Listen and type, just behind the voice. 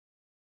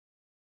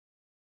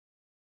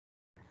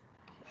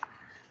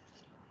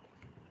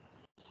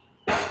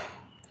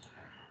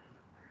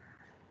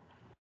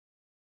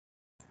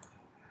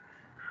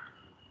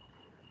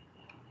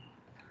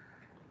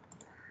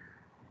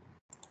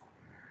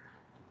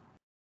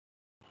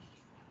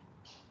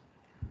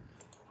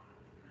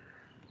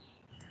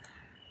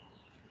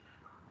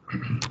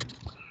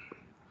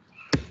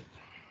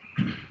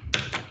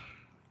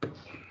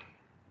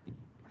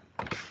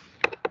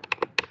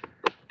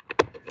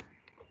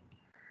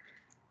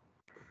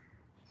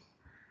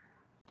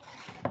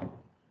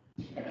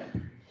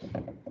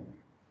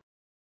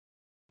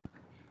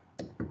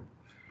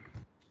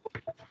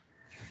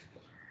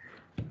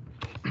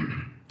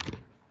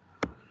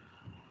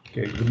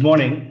Okay, good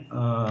morning.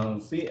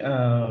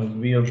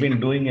 We have been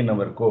doing in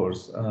our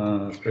course,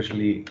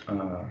 especially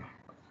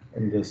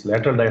in this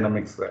lateral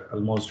dynamics,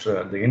 almost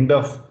at the end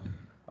of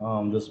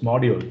this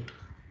module,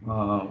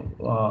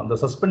 the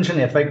suspension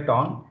effect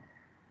on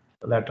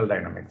lateral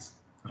dynamics,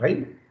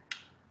 right?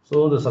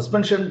 So the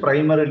suspension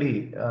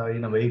primarily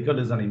in a vehicle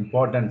is an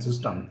important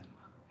system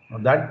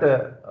that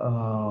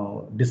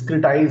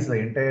discretize the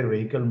entire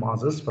vehicle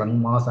masses,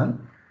 sprung mass and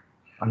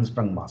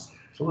unsprung mass.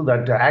 So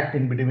that act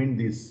in between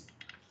these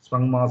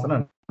sprung mass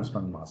and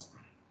unsprung mass.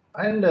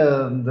 And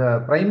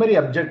the primary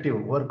objective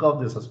work of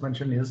the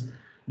suspension is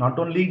not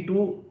only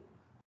to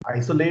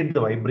isolate the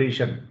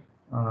vibration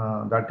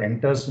that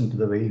enters into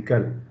the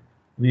vehicle.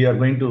 We are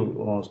going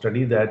to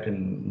study that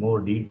in more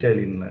detail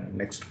in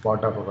next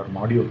part of our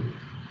module,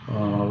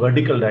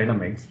 vertical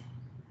dynamics.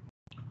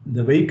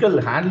 The vehicle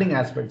handling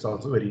aspects are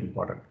also very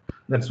important.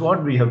 That's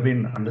what we have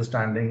been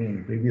understanding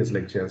in previous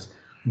lectures.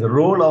 The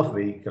role of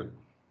vehicle.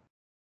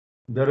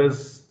 There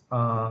is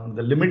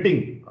the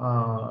limiting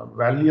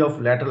value of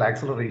lateral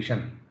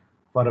acceleration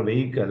for a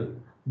vehicle,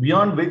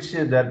 beyond which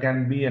there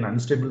can be an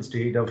unstable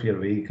state of your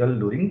vehicle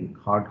during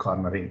hard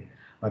cornering.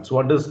 That's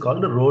what is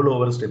called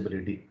rollover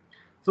stability.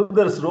 So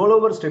there's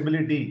rollover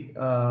stability.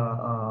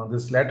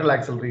 This lateral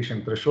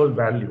acceleration threshold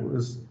value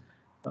is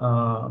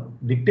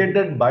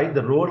dictated by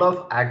the role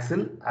of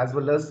axle as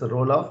well as the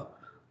role of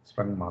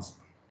sprung mass.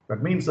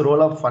 That means the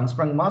role of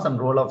unsprung mass and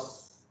role of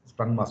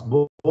sprung mass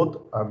both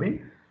have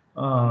been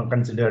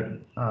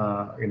considered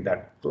in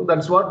that. So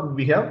that's what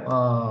we have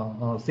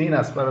seen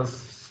as far as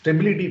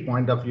stability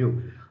point of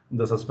view in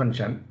the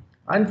suspension.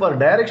 And for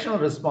directional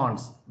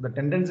response, the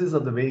tendencies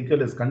of the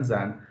vehicle is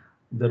concerned,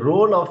 the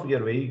role of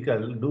your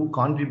vehicle do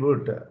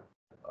contribute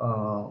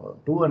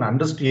to an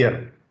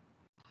understeer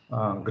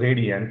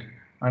gradient,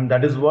 and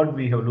that is what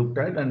we have looked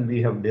at, and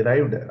we have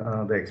derived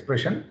the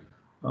expression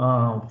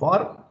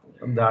for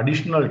the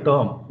additional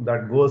term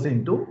that goes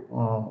into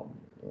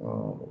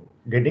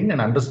getting an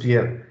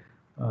understeer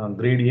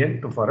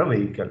gradient for a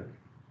vehicle.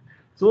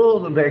 So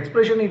the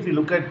expression, if you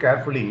look at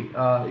carefully,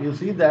 you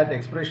see that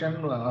expression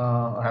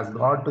has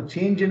got to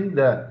change in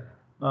the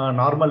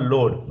normal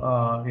load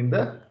in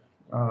the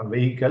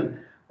vehicle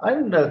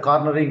and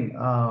cornering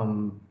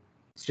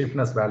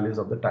stiffness values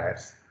of the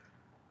tires.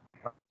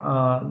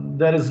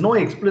 There is no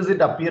explicit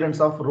appearance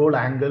of roll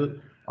angle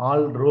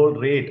or roll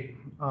rate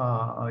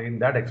in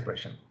that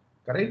expression,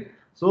 correct?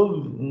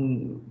 So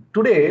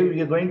today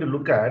we are going to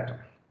look at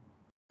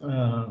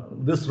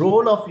this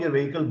role of your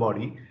vehicle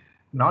body,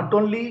 not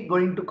only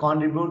going to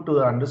contribute to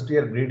the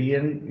understeer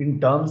gradient in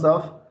terms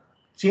of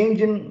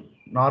change in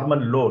normal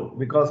load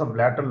because of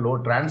lateral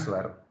load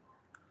transfer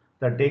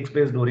that takes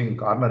place during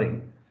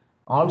cornering.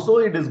 Also,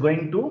 it is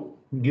going to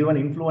give an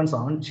influence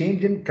on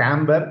change in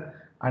camber,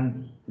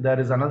 and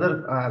there is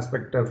another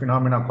aspect of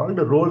phenomena called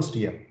the roll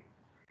steer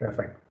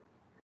effect.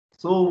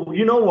 So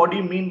you know what do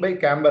you mean by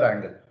camber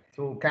angle?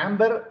 So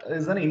camber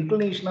is an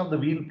inclination of the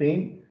wheel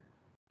plane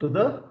to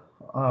the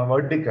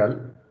vertical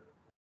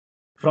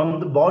from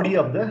the body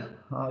of the,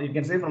 you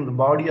can say from the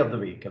body of the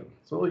vehicle.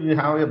 So you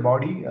have a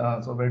body,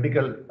 so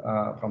vertical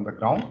from the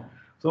ground.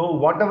 So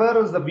whatever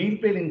is the wheel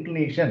plane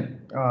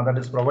inclination that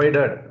is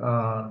provided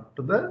to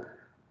the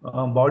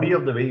body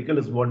of the vehicle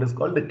is what is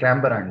called the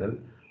camber angle.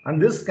 And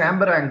this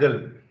camber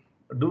angle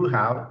do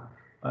have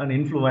an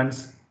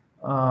influence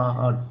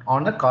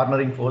on a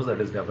cornering force that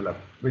is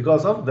developed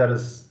because of there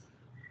is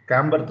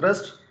camber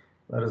thrust,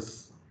 there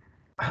is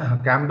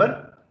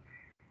camber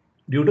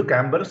due to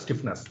camber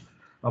stiffness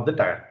of the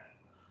tire.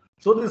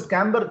 So this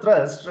camber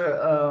thrust,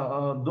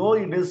 though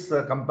it is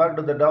compared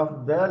to that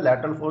of the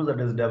lateral force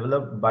that is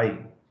developed by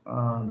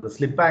the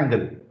slip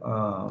angle,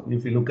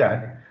 if you look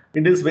at,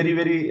 it is very,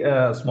 very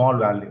small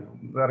value.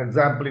 For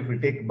example, if we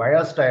take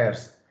bias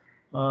tires,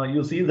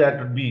 you see that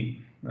would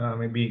be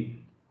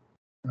maybe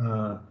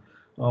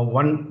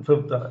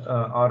 1/5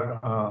 or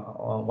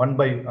 1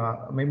 by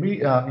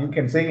maybe you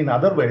can say in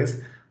other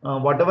ways,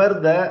 whatever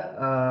the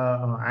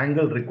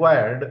angle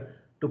required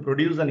to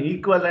produce an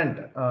equivalent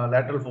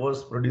lateral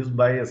force produced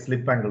by a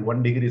slip angle,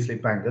 1 degree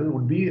slip angle,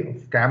 would be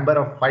camber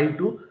of 5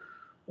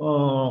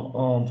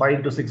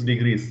 to 6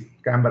 degrees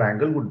camber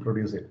angle would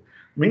produce it.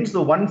 Means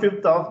the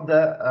 1/5 of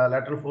the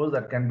lateral force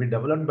that can be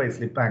developed by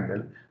slip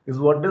angle is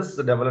what is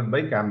developed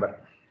by camber.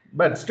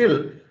 But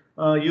still,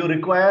 you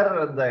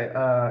require the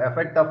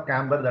effect of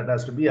camber that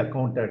has to be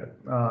accounted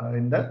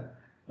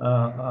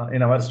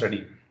in our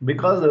study,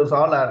 because those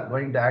all are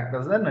going to act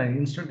as an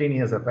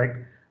instantaneous effect.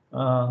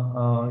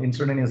 Called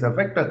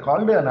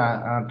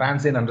a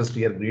transient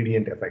understeer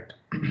gradient effect.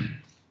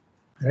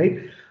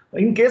 Right?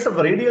 In case of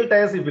radial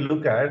tires, if you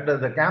look at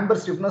the camber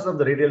stiffness of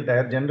the radial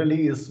tire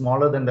generally is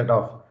smaller than that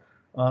of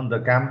the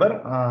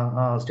camber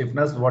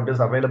stiffness what is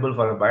available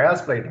for a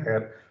bias ply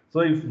tire.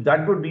 So if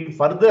that would be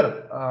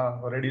further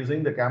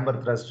reducing the camber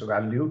thrust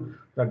value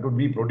that would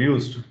be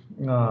produced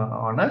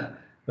on a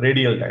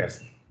radial tires.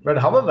 But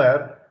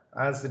however,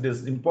 as it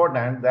is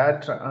important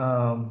that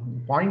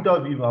point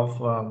of view of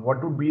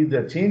what would be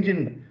the change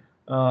in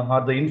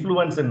or the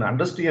influence in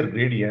understeer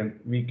gradient,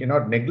 we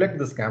cannot neglect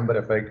this camber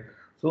effect.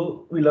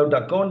 So we'll have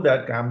to account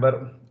that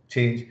camber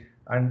change,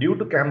 and due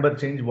to camber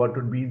change, what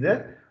would be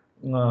the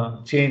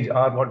change,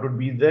 or what would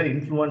be the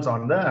influence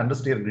on the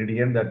understeer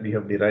gradient that we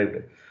have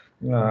derived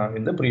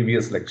in the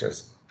previous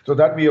lectures. So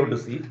that we have to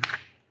see.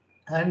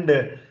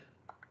 And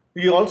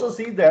we also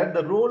see that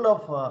the role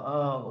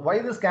of why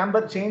this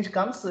camber change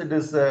comes, it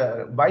is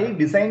by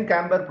design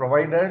camber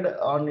provided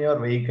on your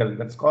vehicle.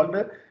 That's called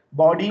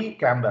body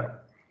camber.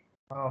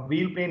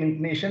 Wheel plane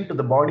inclination to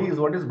the body is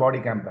what is body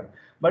camber.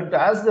 But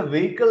as the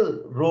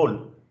vehicle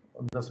roll,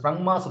 the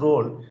sprung mass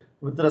roll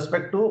with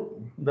respect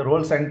to the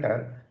roll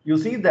center, you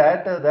see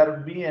that there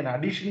would be an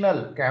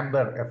additional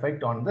camber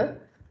effect on the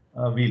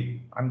wheel,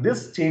 and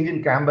this change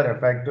in camber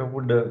effect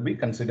would be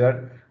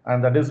considered,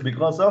 and that is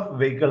because of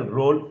vehicle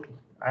roll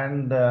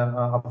and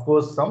of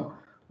course some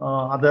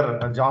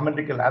other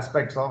geometrical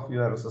aspects of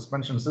your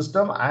suspension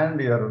system and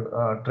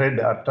your tread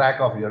or track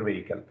of your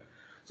vehicle.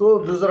 So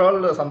these are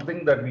all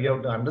something that we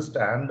have to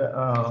understand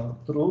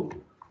through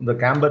the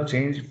camber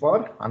change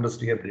for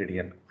understeer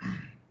gradient.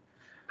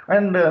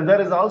 And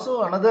there is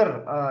also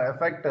another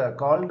effect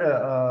called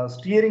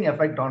steering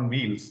effect on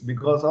wheels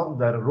because of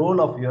the roll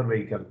of your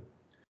vehicle.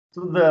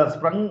 So the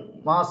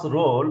sprung mass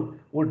roll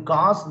would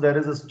cause there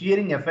is a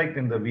steering effect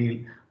in the wheel,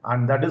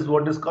 and that is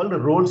what is called a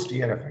roll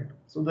steer effect.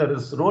 So there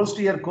is roll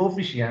steer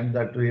coefficient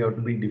that we have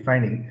to be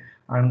defining,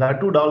 and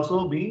that would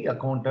also be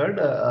accounted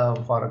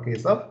for a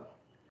case of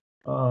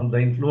the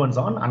influence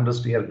on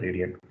understeer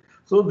gradient.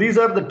 So these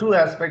are the two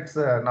aspects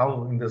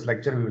now in this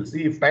lecture we will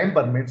see. If time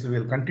permits, we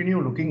will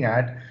continue looking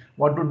at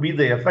what would be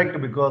the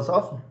effect because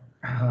of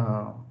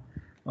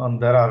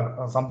there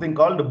are something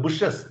called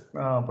bushes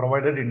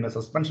provided in the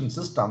suspension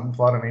system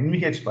for an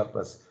NVH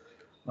purpose.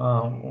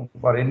 For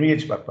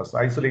NVH purpose,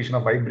 isolation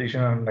of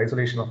vibration and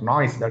isolation of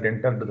noise that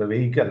entered the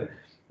vehicle.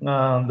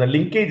 The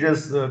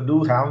linkages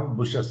do have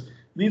bushes.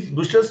 These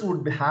bushes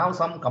would have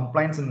some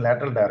compliance in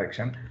lateral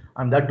direction,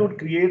 and that would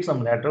create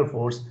some lateral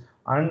force,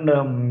 and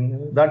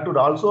that would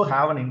also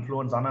have an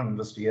influence on an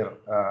understeer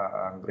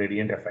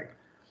gradient effect.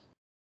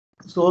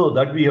 So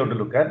that we have to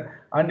look at.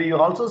 And you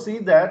also see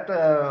that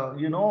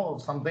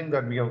something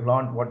that we have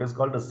learned, what is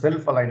called a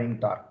self-aligning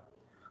torque.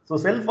 So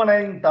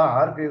self-aligning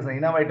torque is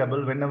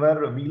inevitable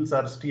whenever wheels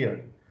are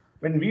steered.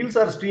 When wheels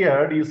are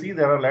steered, you see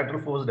there are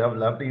lateral force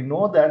developed. You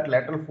know that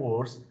lateral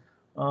force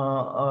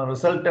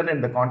resultant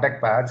in the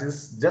contact patch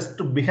is just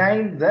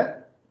behind the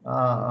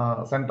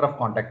center of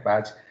contact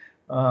patch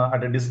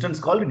at a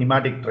distance called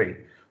pneumatic tread.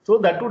 So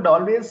that would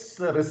always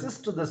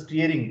resist the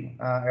steering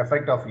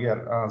effect of your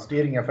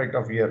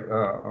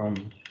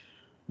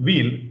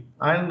wheel,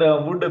 and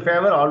would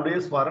favor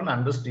always for an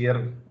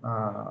understeer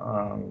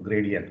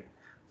gradient.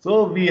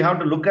 So we have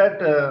to look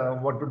at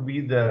what would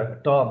be the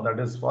term that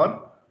is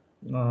for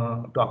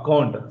to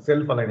account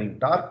self-aligning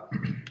torque.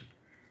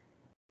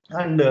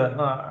 And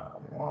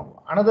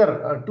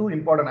another two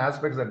important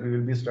aspects that we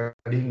will be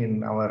studying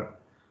in our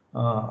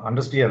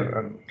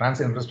understeer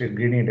transient understeer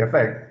gradient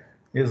effect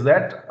is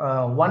that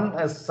one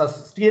is a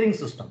steering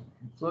system.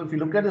 So if you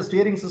look at the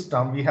steering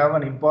system, we have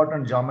an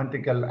important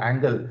geometrical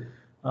angle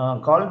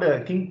called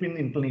kingpin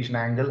inclination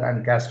angle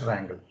and caster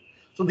angle.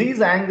 So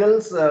these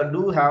angles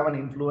do have an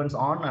influence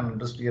on an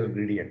understeer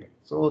gradient.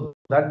 So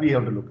that we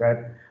have to look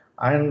at,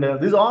 and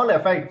these all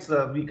effects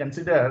we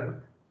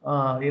consider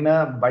in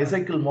a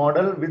bicycle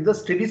model with the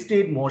steady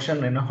state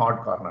motion in a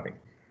hot cornering.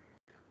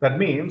 That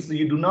means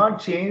you do not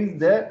change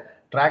the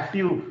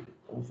tractive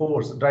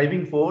force,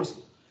 driving force,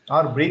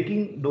 or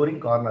braking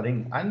during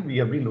cornering, and we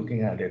have been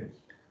looking at it.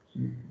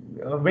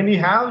 When you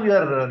have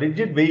your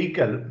rigid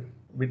vehicle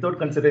without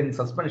considering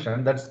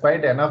suspension, that's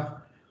quite enough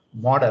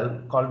model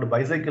called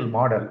bicycle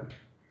model,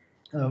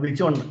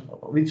 which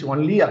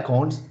only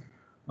accounts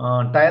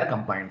tire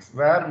compliance,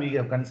 where we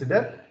have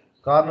considered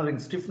cornering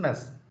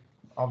stiffness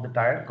of the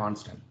tire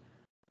constant.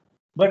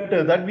 But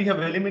that we have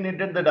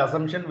eliminated that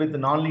assumption with the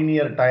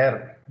nonlinear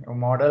tire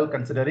model,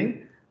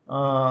 considering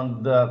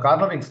the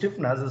cornering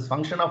stiffness is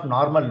function of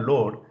normal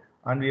load,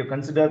 and we have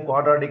considered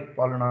quadratic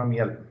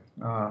polynomial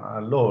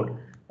load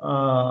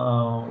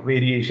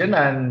variation,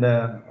 and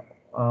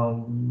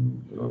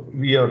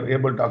we are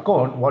able to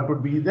account what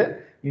would be the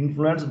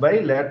influence by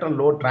lateral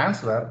load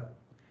transfer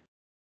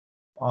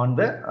on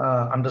the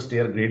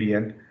understeer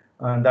gradient,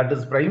 and that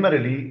is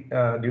primarily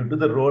due to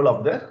the role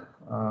of the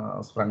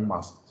sprung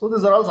mass. So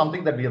these are all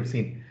something that we have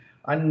seen,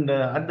 and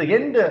at the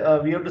end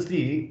we have to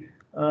see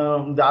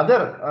the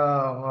other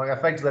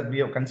effects that we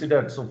have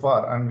considered so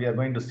far, and we are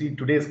going to see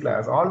today's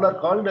class. All are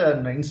called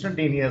an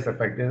instantaneous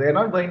effect. They are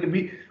not going to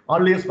be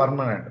always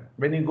permanent.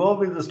 When you go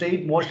with the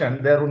straight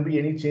motion, there won't be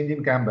any change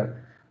in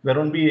camber. There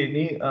won't be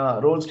any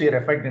roll steer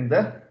effect in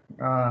the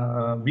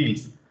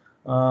wheels.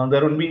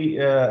 There will be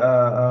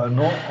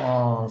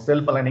no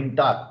self-aligning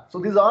torque. So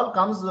this all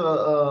comes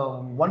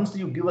once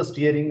you give a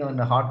steering and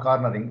a hard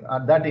cornering.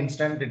 At that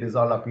instant, it is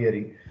all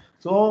appearing.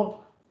 So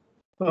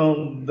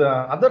the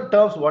other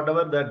terms,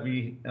 whatever that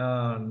we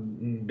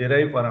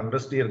derive for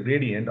understeer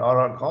gradient,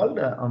 are called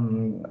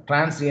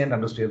transient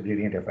understeer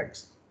gradient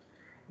effects.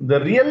 The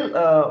real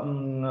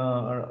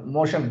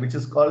motion, which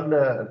is called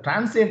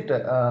transient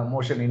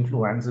motion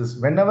influence, is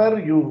whenever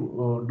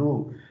you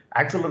do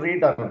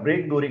accelerate or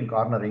brake during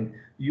cornering,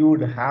 you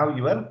would have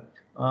your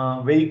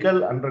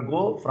vehicle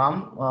undergo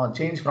from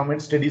change from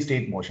its steady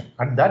state motion.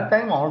 At that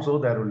time also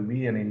there will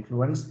be an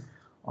influence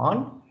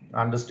on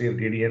understeer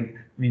gradient.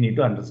 We need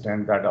to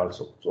understand that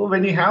also. So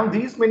when you have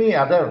these many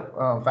other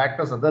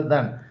factors other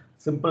than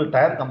simple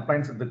tire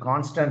compliance with the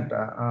constant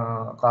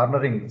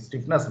cornering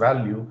stiffness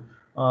value,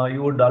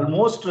 you would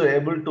almost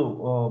able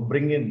to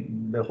bring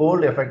in the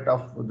whole effect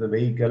of the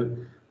vehicle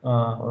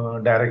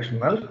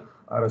directional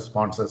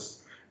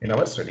responses in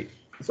our study.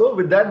 So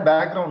with that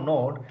background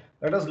note,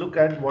 let us look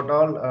at what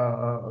all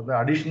the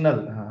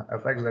additional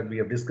effects that we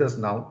have discussed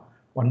now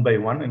one by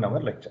one in our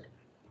lecture.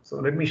 So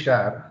let me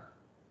share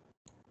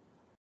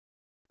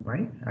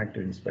my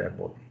active inspire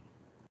board.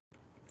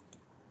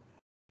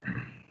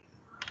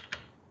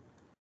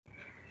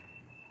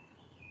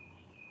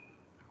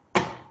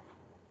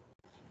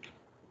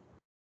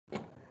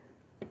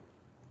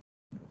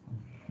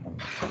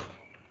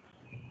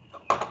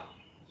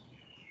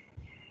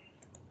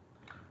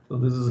 So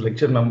this is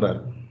lecture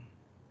number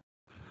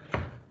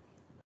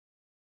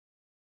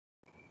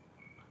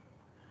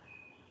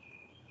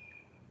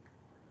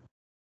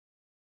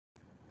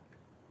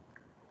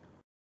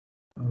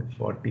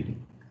 40,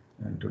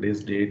 and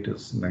today's date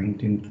is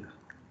 19th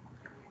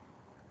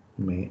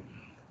May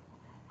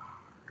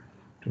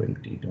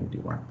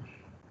 2021.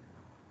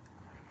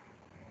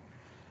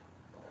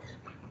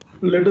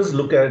 Let us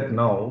look at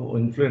now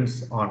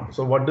influence on.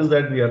 So what is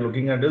that we are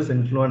looking at is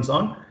influence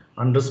on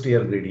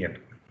understeer gradient.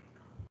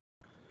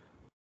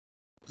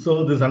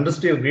 So this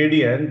understeer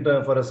gradient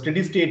for a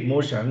steady state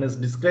motion is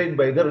described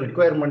by the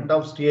requirement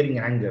of steering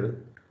angle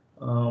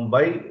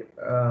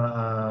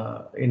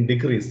in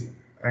decrease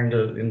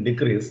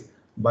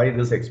by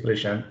this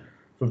expression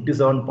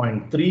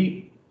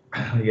 57.3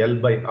 L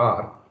by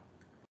R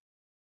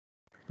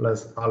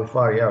plus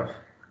alpha F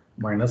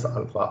minus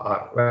alpha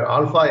R, where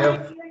alpha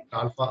F,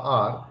 alpha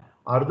R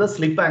are the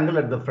slip angle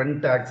at the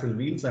front axle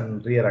wheels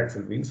and rear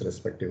axle wheels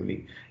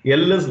respectively.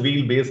 L is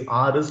wheelbase,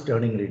 R is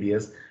turning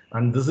radius,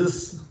 and this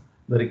is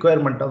the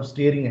requirement of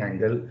steering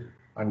angle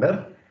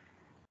under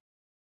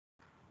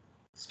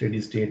steady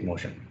state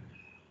motion.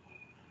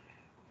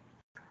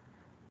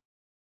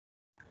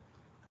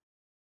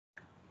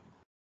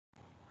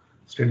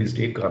 Steady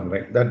state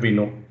cornering, that we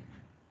know.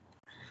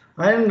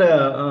 And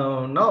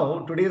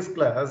now today's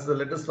class,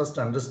 let us first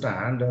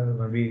understand,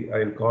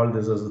 I'll call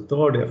this as the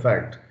third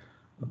effect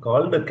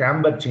called the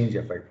camber change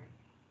effect.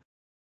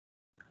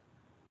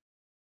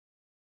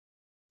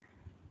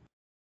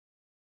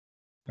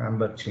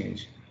 Camber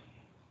change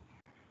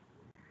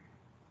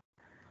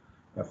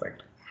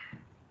effect,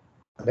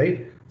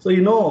 right? So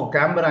you know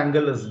camber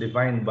angle is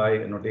defined by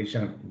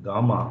notation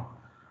gamma,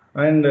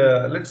 and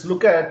let's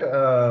look at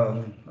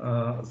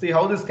see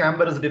how this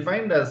camber is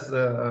defined. As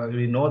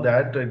we know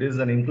that it is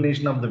an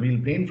inclination of the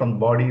wheel plane from the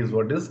body is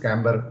what is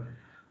camber,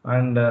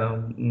 and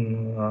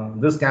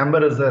this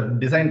camber is a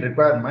design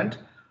requirement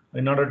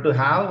in order to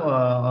have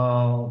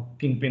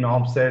kingpin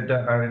offset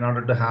and in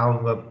order to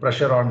have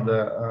pressure on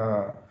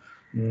the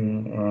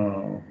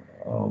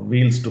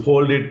wheels to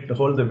hold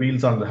the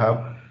wheels on the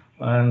hub.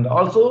 And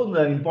also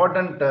the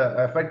important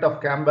effect of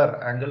camber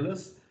angle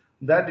is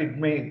that it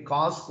may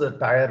cause the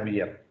tire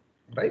wear,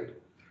 right?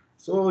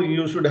 So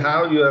you should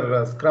have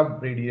your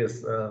scrub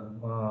radius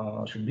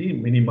should be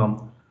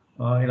minimum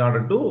in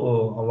order to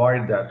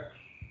avoid that,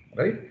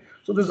 right?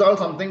 So this is all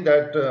something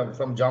that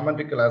from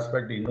geometrical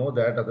aspect you know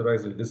that,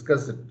 otherwise we'll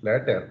discuss it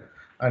later.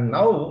 And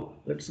now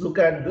let's look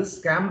at this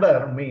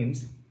camber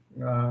means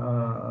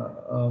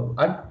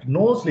at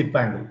no slip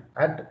angle,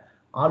 at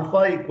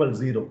alpha equals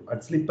 0,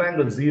 at slip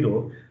angle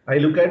 0, I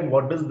look at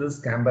what is this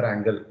camber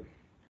angle.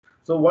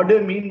 So what do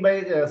you mean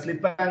by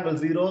slip angle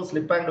 0?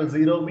 Slip angle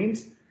 0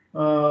 means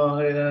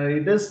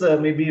it is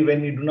maybe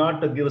when you do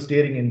not give a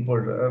steering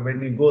input.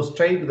 When you go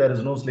straight, there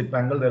is no slip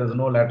angle, there is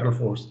no lateral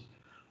force.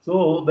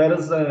 So there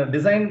is a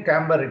design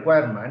camber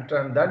requirement,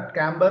 and that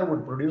camber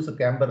would produce a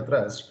camber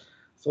thrust.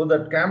 So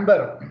that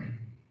camber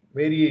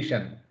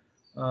variation,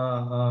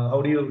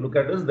 how do you look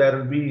at this? There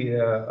will be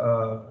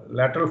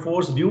lateral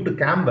force due to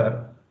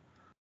camber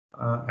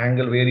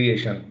angle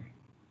variation,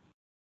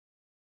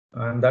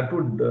 and that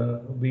would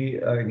be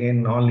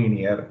again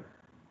non-linear.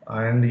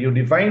 And you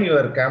define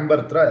your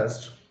camber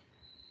thrust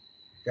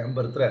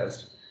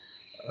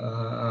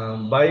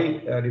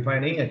by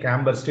defining a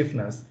camber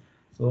stiffness.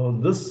 So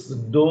this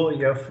dou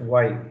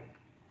Fy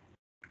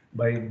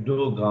by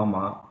dou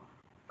gamma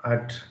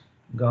at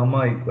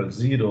gamma equals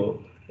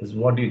 0 is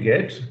what you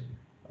get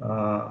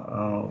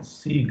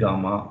C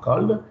gamma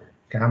called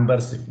camber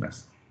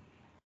stiffness.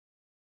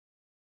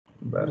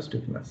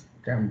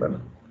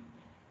 Camber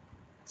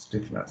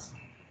stiffness.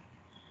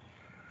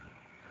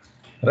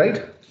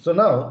 Right? So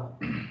now,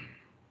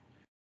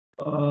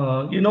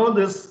 you know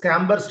this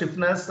camber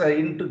stiffness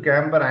into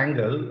camber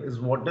angle is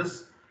what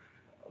is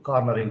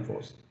cornering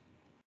force.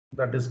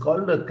 That is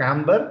called a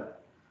camber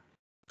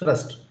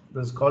thrust.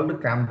 This is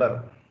called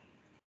camber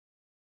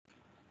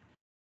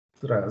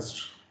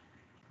thrust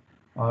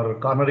or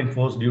cornering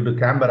force due to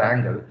camber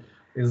angle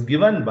is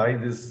given by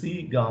this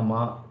C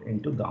gamma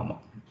into gamma.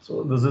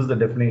 So this is the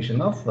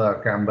definition of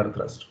camber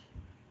thrust,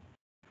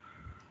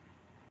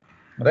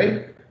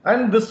 right?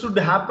 And this should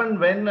happen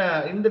when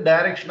in the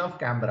direction of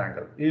camber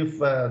angle. If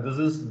this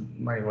is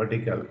my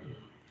vertical,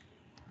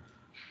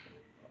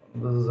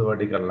 this is a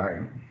vertical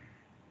line,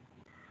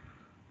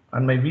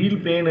 and my wheel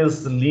plane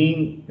is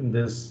lean in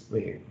this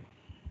way.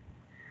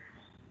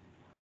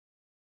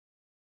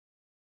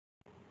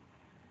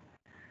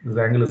 This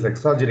angle is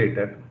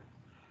exaggerated.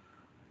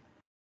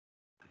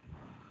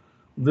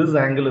 This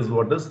angle is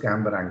what is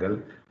camber angle,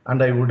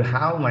 and I would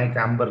have my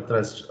camber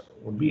thrust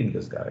would be in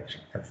this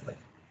direction. That's like.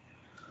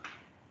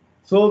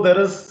 So there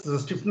is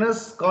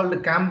stiffness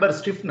called camber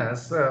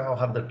stiffness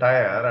of the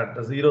tire at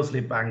the zero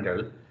slip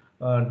angle,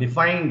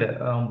 defined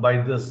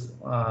by this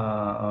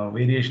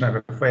variation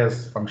of F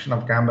as function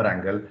of camber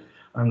angle,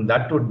 and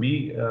that would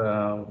be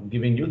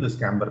giving you this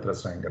camber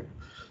thrust angle.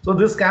 So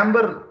this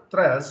camber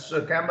thrust,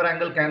 camber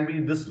angle can be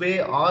this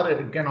way or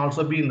it can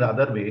also be in the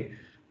other way.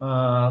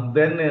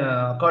 Then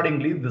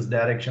accordingly this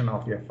direction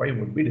of Fi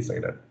would be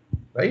decided,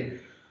 right?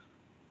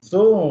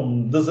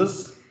 So this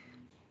is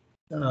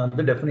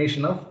the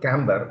definition of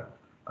camber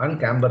and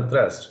camber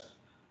thrust.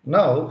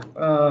 Now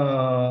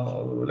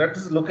let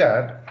us look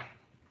at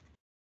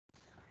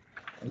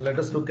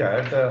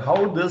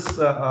how this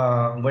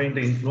going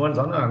to influence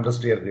on an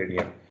understeer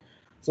gradient.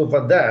 So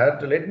for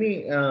that, let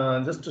me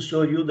just to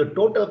show you the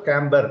total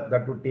camber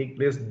that would take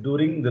place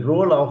during the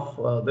roll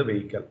of the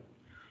vehicle.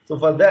 So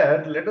for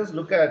that, let us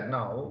look at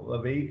now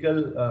a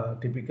vehicle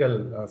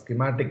typical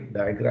schematic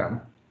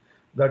diagram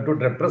that would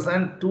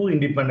represent two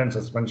independent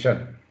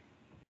suspension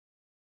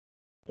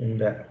in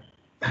the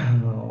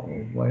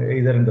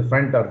either in the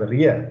front or the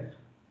rear,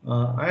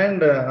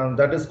 and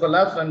that is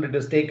collapsed and it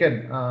is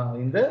taken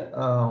in the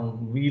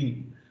wheel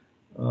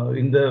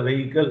in the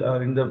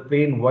vehicle in the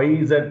plane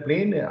YZ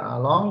plane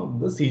along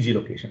the CG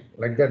location.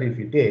 Like that, if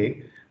you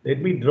take,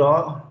 let me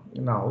draw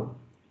now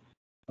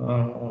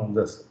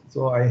this.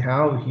 So I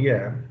have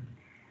here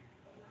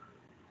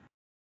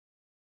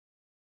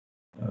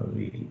a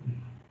wheel,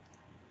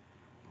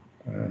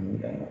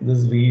 and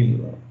this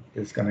wheel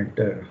is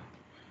connected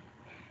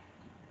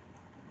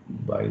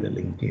by the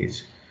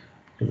linkage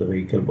to the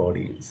vehicle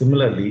body.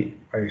 Similarly,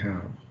 I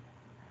have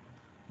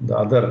the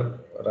other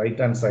right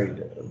hand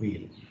side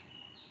wheel.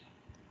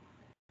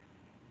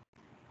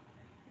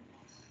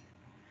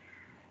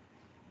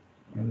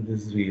 And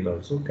this wheel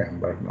also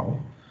cambered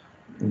now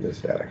in this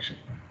direction.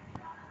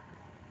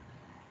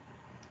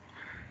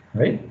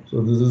 Right?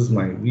 So this is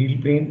my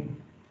wheel plane.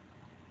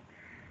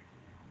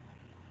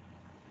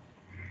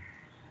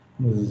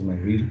 This is my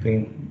wheel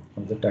plane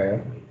of the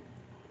tire.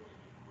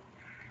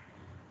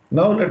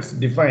 Now let's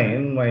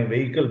define my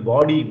vehicle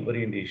body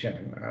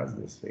orientation as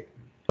this way.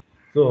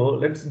 So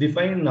let's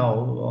define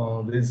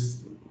now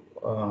these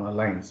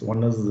lines.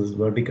 One is this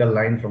vertical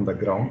line from the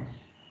ground.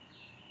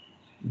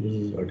 This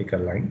is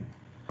vertical line.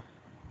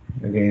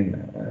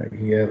 Again,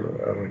 here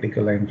a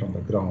vertical line from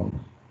the ground.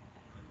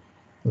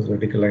 This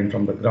vertical line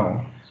from the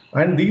ground.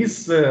 And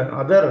these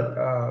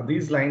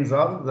these lines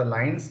are the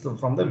lines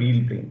from the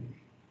wheel plane.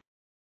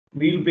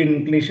 Wheel plane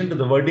inclination to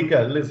the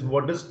vertical is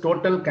what is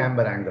total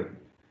camber angle.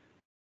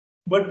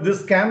 But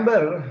this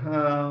camber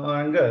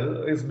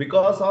angle is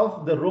because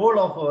of the roll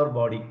of our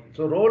body.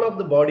 So roll of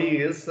the body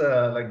is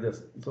like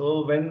this.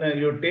 So when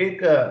you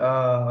take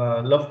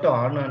left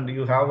on and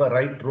you have a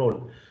right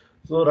roll,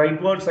 so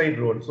rightward side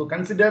roll. So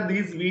consider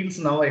these wheels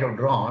now I have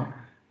drawn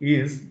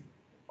is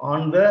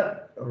on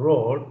the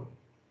road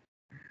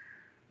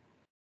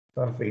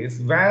surface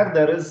where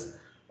there is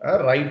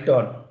a right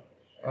turn,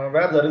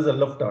 where there is a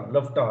left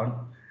turn.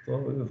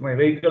 So if my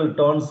vehicle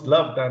turns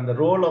left and the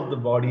roll of the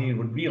body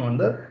would be on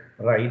the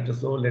right,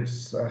 so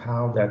let's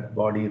have that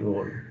body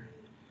roll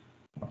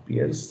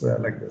appears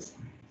like this.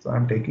 So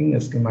I'm taking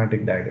a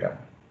schematic diagram.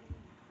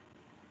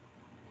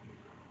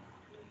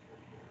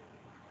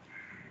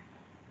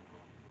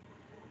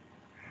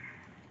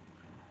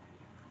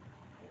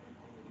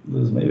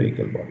 This is my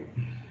vehicle body.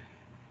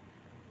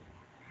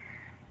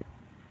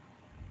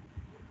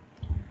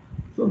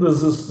 So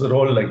this is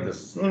roll like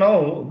this.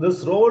 Now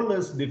this roll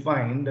is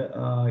defined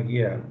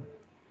here.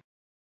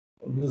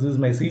 This is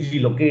my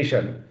CG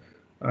location,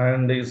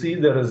 and you see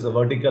there is a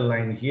vertical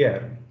line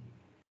here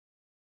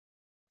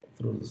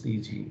through the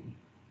CG,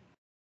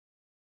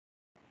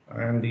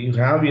 and you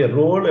have a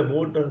roll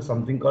about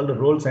something called a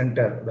roll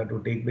center that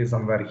would take place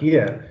somewhere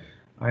here,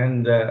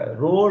 and the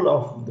roll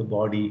of the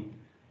body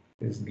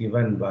is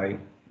given by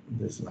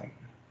this line.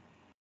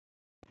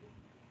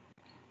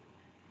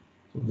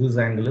 So this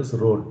angle is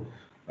roll,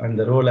 and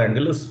the roll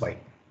angle is phi,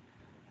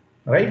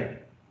 right?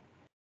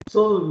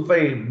 So if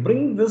I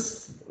bring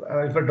this,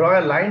 if I draw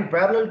a line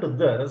parallel to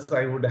this,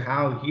 I would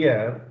have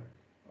here,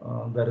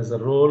 there is a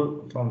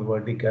roll from the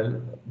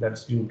vertical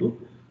that's due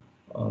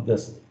to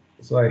this.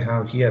 So I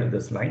have here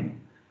this line,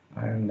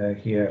 and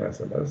here as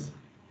well as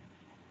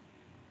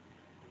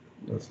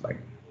this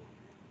line.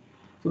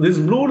 So these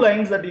blue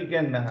lines that you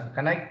can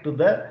connect to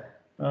the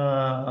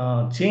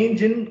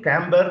change in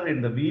camber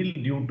in the wheel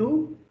due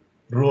to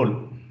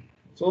roll.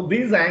 So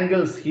these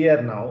angles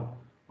here now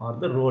are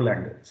the roll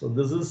angle. So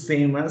this is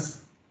same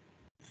as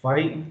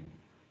phi.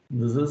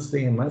 This is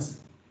same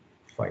as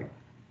phi.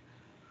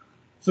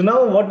 So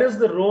now what is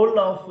the role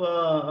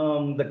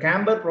of the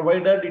camber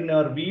provided in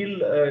our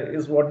wheel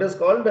is what is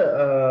called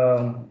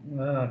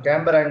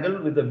camber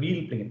angle with the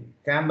wheel plane.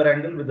 Camber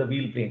angle with the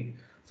wheel plane.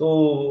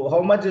 So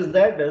how much is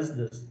that? Is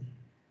this?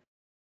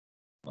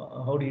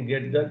 How do you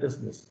get that? Is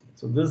this?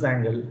 So this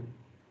angle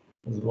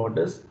is what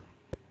is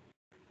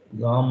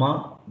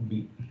gamma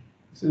B.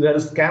 So there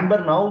is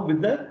camber now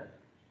with the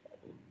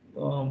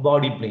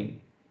body plane.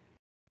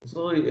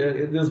 So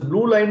this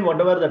blue line,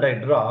 whatever that I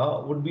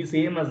draw, would be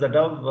same as that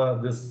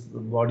of this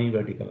body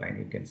vertical line.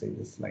 You can say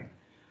this line.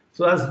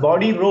 So as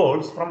body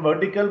rolls from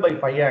vertical by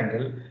phi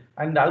angle,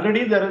 and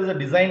already there is a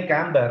design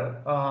camber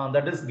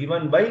that is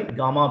given by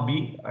gamma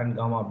B and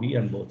gamma B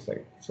on both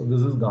sides. So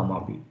this is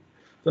gamma B.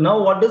 So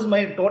now what is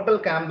my total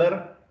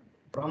camber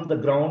from the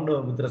ground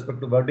with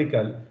respect to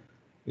vertical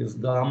is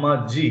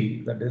gamma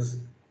G, that is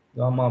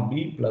gamma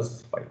B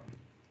plus phi.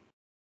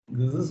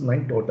 This is my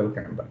total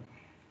camber.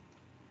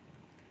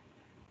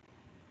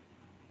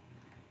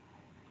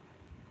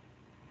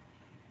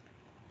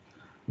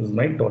 This is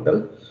my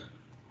total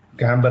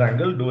camber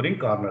angle during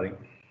cornering.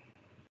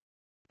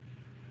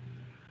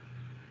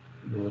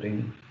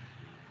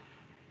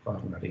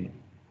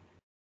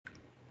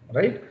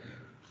 Right?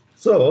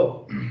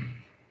 So,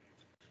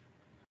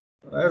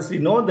 as we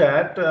know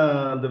that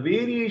the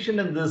variation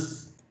in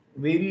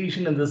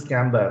this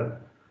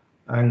camber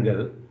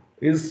angle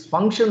is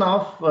function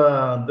of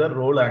the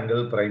roll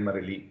angle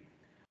primarily.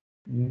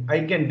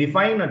 I can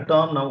define a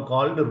term now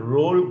called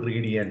roll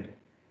gradient.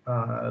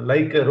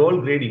 Like a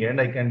roll gradient,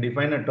 I can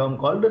define a term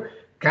called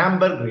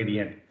camber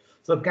gradient.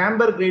 So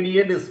camber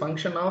gradient is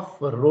function of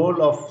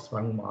roll of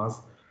swung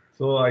mass.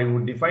 So I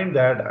would define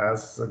that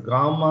as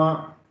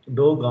gamma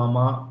dou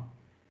gamma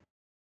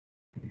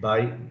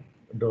by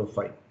dou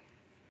phi.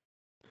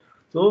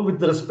 So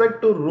with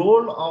respect to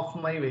roll of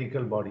my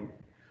vehicle body,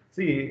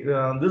 see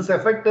this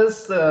effect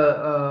is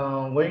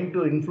going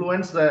to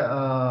influence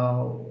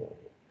the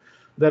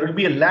there will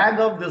be a lag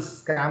of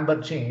this camber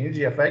change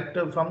effect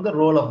from the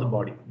roll of the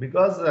body,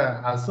 because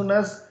as soon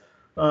as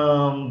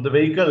the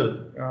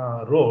vehicle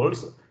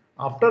rolls,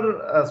 after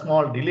a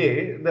small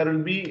delay, there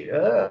will be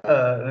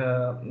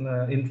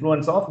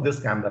influence of this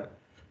camber,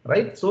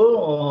 right?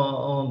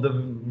 So the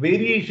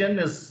variation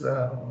is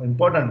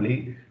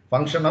importantly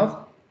function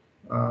of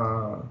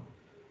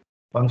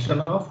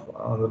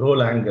the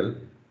roll angle.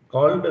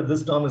 Called,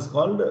 this term is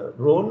called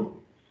roll,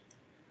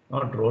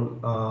 not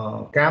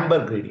roll,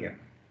 camber gradient.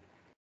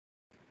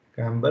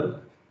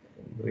 Camber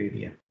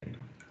gradient.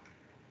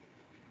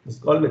 It's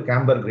called a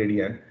camber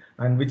gradient,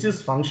 and which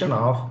is function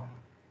of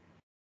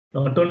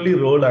not only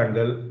roll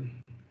angle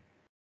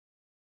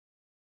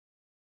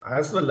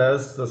as well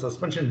as the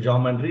suspension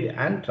geometry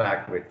and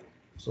track width.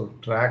 So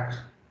track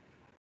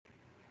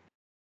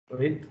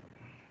width,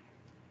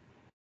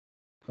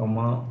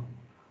 comma,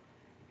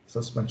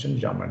 suspension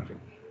geometry.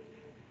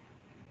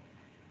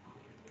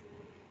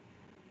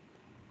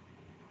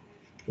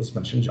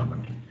 Suspension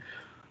geometry.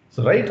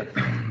 So right.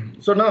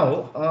 So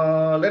now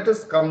let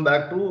us come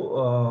back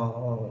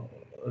to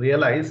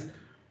realize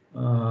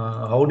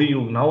how do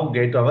you now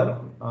get our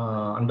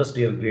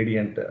understeer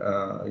gradient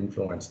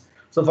influence.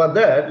 So for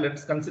that,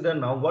 let's consider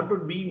now what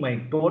would be my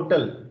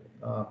total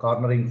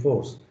cornering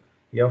force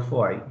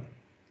Fy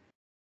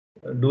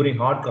during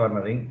hard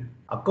cornering,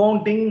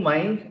 accounting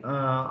my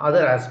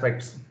other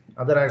aspects.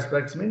 Other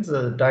aspects means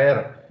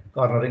tire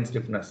cornering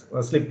stiffness,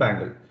 slip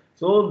angle.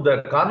 So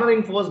the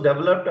cornering force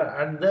developed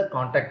at the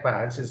contact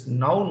patch is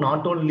now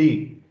not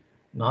only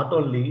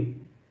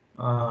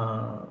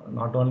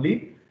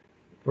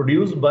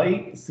produced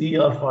by C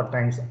alpha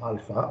times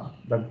alpha,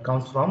 that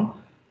comes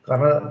from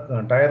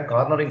tire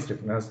cornering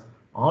stiffness,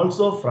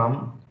 also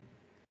from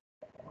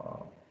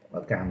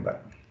camber.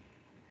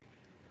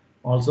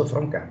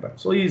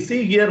 So you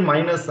see here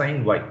minus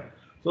sign Y.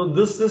 So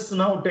this is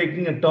now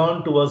taking a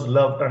turn towards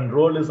left and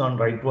roll is on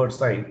rightward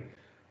side.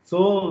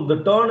 So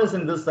the turn is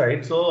in this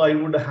side. So I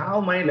would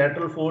have my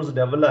lateral force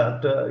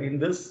developed in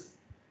this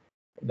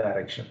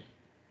direction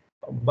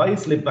by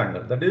slip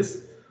angle, that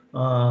is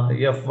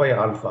Fy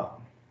alpha.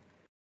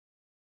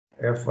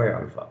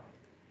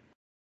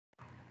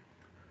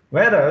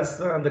 Whereas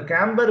the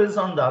camber is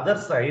on the other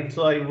side,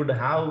 so I would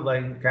have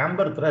my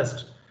camber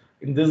thrust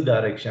in this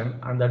direction,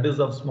 and that is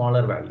of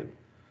smaller value.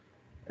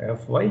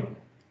 Fy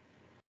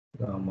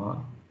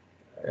gamma.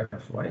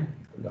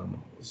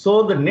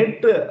 So the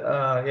net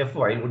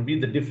Fy would be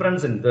the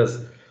difference in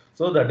this.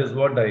 So that is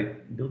what I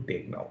do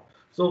take now.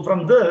 So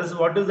from this,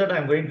 what is that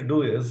I'm going to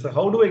do is,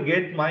 how do I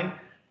get my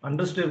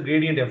understeer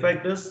gradient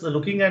effect is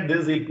looking at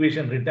this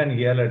equation written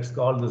here. Let's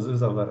call this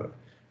is our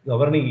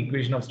governing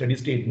equation of steady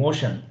state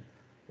motion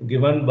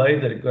given by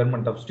the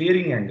requirement of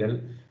steering angle.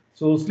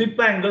 So slip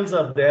angles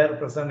are there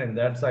present in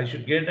that. So I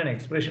should get an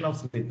expression of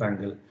slip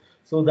angle.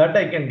 So that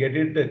I can get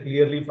it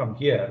clearly from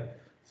here.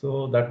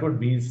 So that would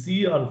be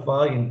C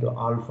alpha into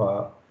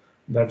alpha.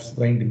 That's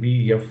going to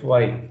be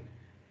Fy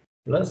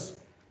plus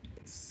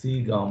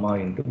C gamma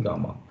into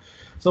gamma.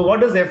 So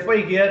what is Fy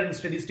here in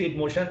steady state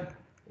motion?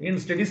 In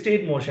steady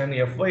state motion,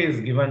 Fy is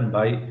given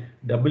by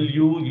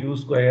W u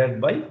squared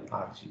by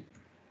Rg.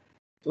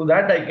 So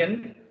that I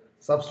can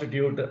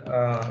substitute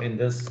in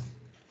this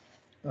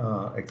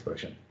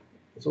expression.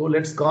 So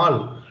let's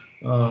call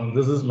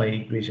this is my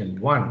equation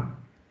 1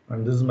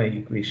 and this is my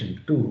equation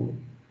 2.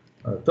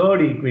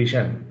 Third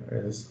equation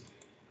is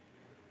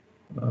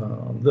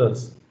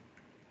this,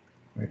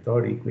 my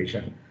third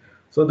equation.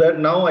 So that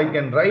now I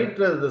can write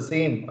the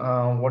same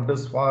what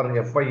is for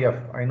FIF.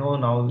 I know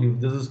now if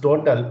this is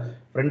total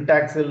front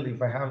axle,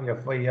 if I have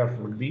FIF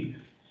would be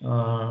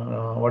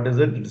what is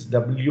it? It's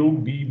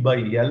WB by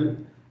L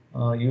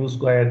U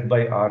squared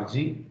by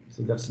RG.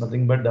 So that's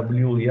nothing but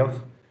WF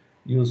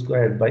U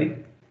squared by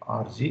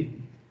RG.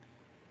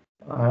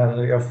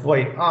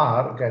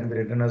 FYR can be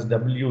written as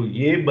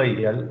WA by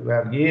L,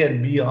 where A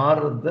and B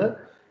are the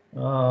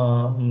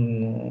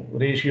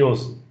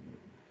ratios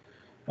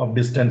of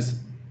distance.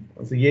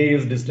 So A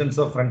is distance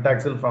of front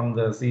axle from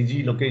the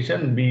CG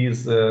location, B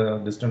is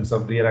distance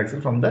of rear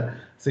axle from the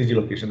CG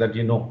location, that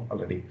you know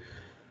already.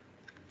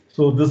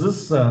 So this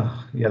is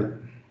L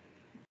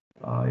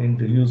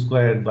into U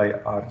squared by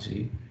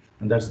RG,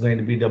 and that's going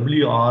to be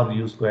WR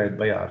U squared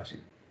by RG,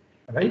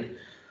 right?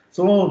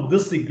 So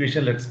this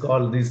equation, let's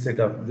call this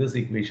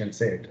equation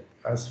set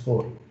as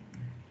 4.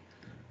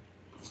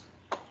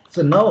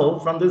 So now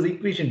from this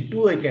equation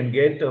 2, I can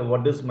get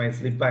what is my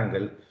slip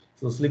angle.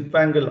 So slip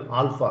angle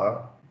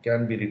alpha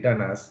can be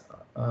written as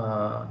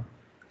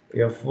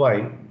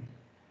Fy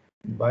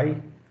by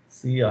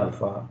C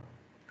alpha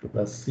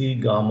plus C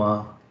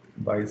gamma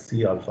by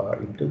C alpha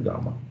into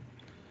gamma.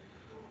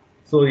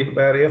 So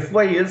where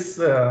Fy is,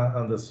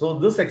 so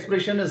this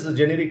expression is a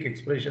generic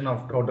expression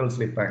of total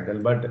slip angle,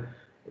 but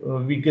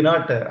we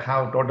cannot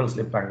have total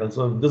slip angle.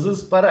 So this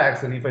is per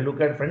axle. If I look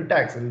at front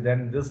axle,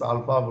 then this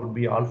alpha would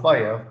be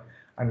alpha F,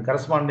 and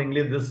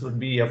correspondingly this would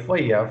be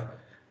FIF,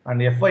 and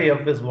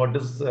FIF is what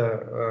is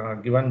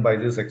given by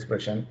this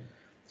expression.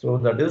 So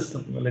that is,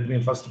 let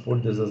me first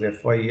put this as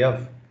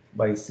FIF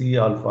by C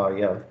alpha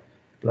F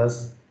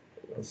plus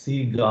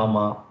C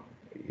gamma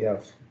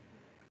F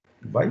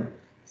by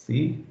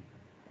C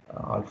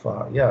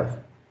alpha F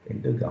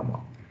into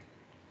gamma.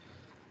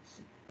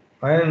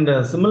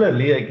 And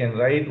similarly, I can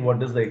write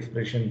what is the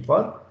expression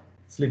for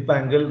slip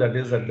angle, that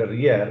is at the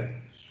rear,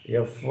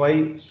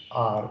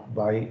 FYR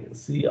by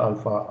C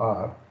alpha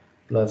R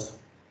plus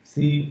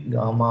C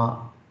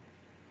gamma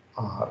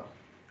R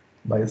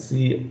by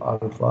C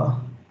alpha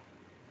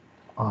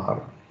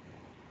R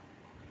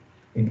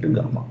into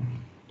gamma.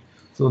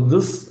 So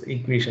this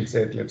equation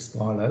set, let's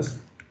call as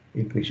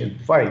equation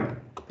 5.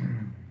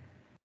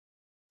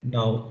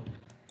 Now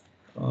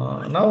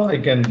I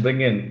can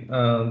bring in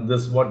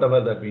this whatever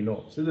that we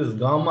know. So this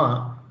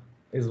gamma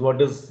is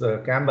what is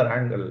camber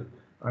angle,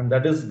 and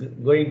that is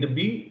going to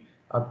be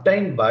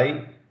obtained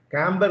by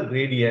camber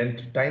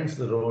gradient times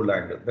the roll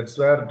angle. That's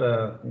where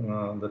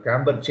the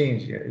camber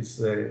change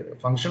is a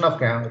function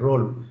of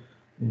roll,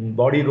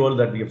 body roll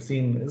that we have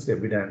seen is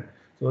evident.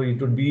 So it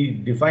would be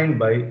defined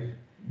by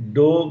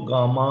dou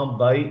gamma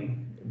by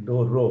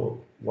dou rho,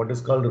 what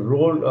is called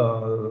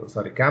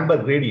camber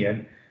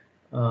gradient.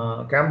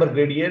 Camber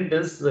gradient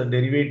is the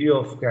derivative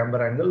of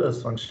camber angle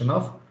as function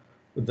of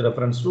with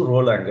reference to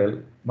roll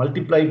angle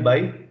multiplied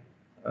by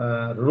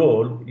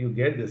roll, you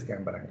get this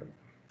camber angle,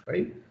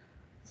 right?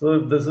 So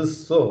if this is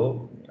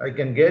so, I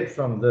can get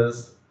from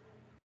this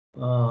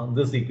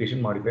this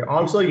equation modify.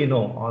 Also you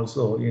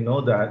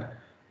know that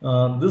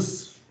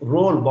this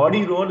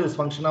body roll is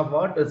function of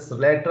what? It's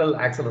lateral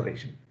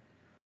acceleration.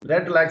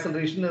 Lateral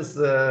acceleration is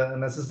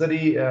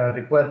necessary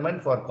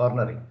requirement for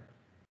cornering.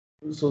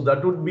 So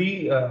that would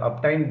be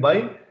obtained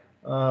by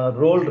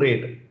roll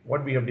rate,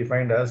 what we have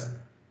defined as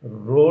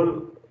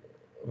roll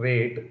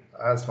rate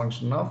as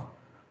function of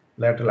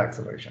lateral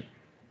acceleration,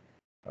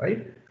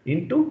 right,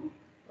 into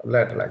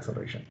lateral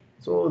acceleration.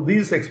 So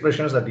these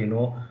expressions that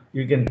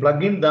you can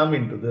plug in them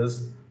into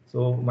this.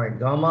 So my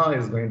gamma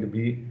is going to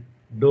be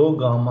dou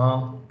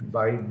gamma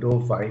by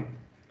dou phi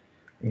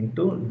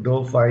into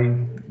dou phi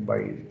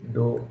by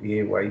dou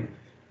ay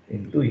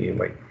into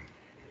ay.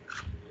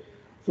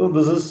 So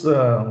this is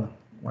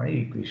my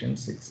equation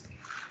 6.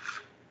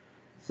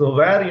 So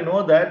where you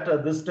know that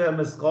this term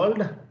is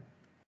called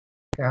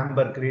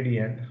camber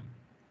gradient,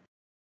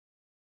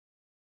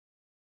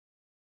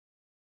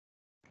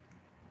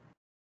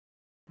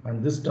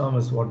 and this term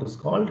is what is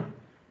called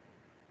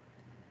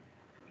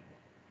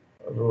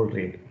roll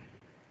rate.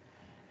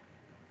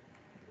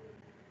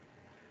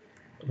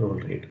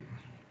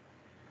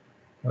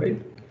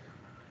 Right.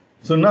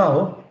 So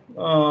now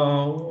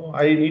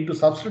I need to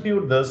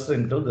substitute this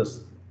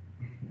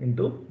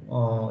into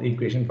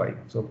equation 5.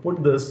 So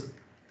put this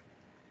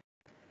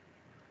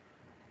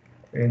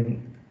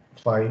in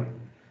 5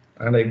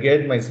 and I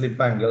get my slip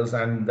angles,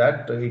 and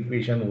that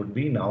equation would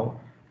be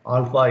now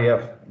alpha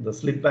F, the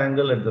slip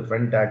angle at the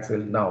front axle.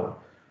 Now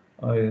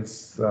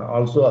It's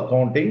also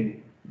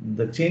accounting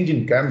the change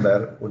in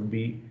camber would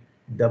be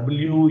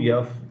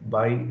WF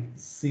by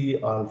C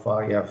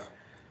alpha F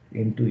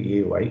into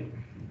AY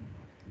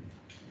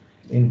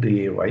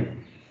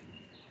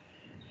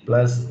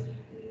plus,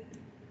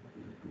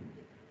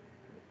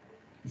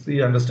 so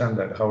you understand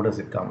that how does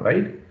it come,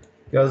 right?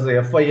 Because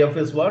the FIF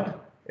is what?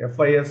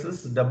 FIS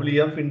is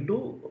WF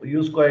into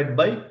U squared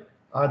by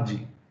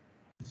RG.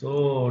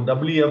 So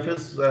WF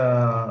is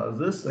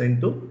this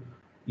into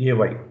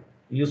AY.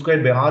 U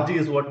squared by RG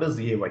is what is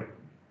AY.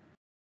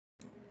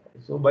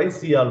 So by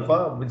C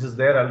alpha, which is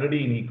there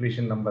already in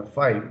equation number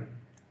 5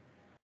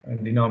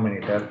 and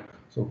denominator.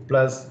 So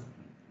plus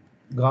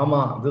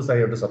gamma, this I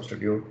have to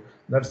substitute.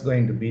 That's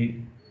going to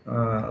be,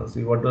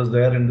 see what was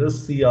there in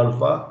this C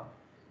alpha,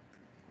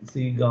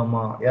 C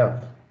gamma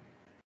F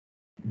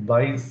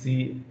by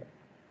C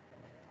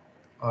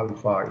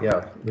alpha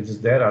F, which is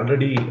there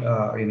already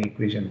in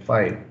equation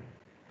 5.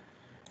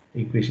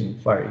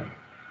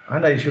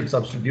 And I should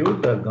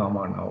substitute the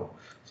gamma now.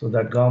 So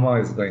that gamma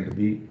is going to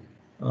be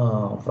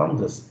from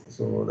this.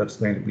 So that's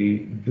going to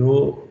be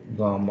dou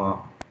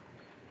gamma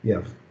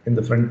F in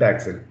the front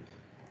axle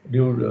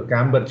due to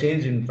camber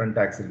change in front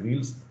axle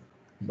wheels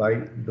by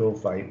dou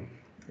phi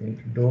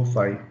into dou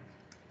phi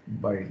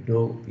by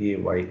dou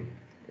AY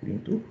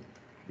into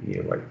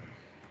AY.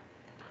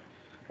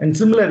 And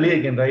similarly,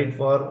 I can write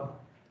for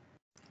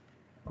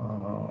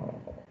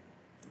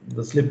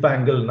the slip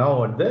angle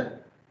now at the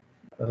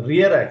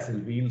rear axle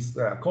wheels,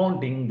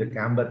 accounting the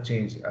camber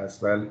change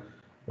as well,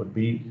 would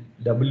be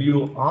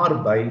WR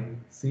by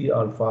C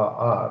alpha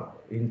R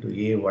into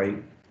AY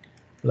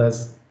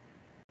plus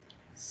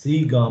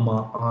C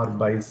gamma R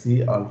by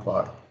C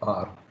alpha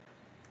R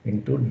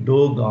into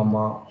dou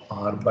gamma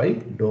R by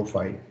dou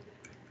phi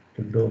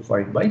to dou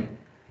phi by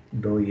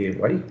dou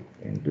AY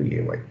into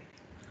AY.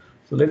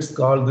 So let's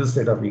call this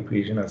set of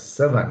equation as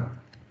 7.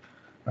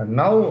 And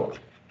now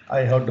I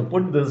have to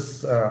put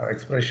this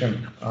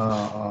expression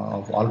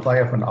of alpha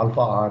F and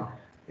alpha R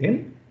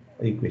in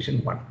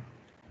equation 1.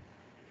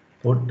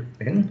 Put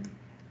in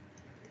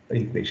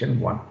equation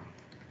 1.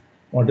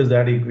 What is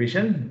that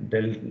equation?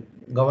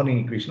 Governing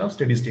equation of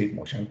steady state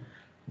motion.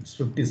 It's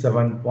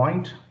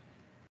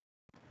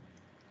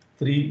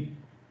 57.3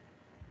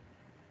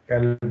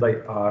 L by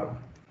R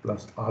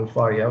plus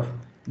alpha F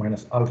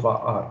minus alpha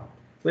R.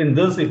 So in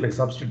this, if I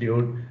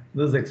substitute,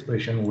 this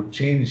expression would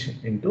change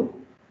into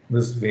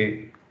this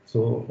way.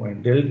 So my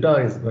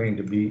delta is going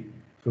to be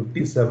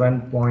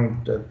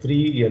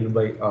 57.3 L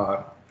by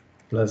R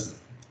plus,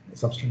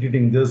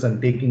 substituting this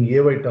and taking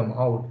AY term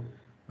out,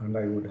 and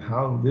I would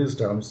have these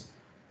terms,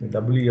 the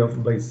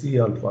WF by C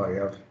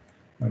alpha F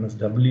minus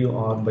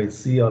WR by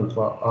C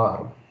alpha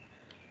R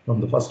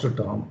from the first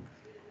term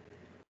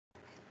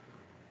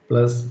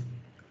plus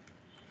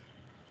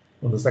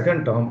from the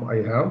second term I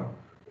have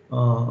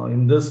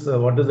in this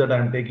what is that I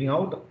am taking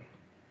out?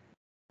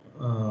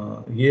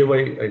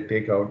 AY I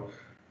take out,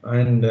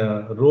 and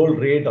roll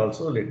rate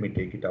also let me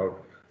take it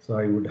out. So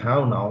I would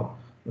have now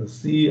the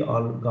C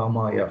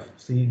gamma F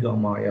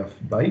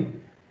by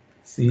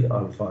C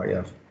alpha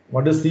F.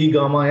 What is C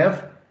gamma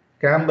F?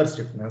 Camber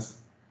stiffness.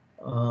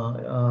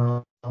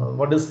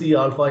 What is C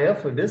alpha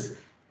F? It is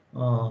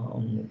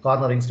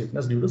cornering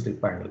stiffness due to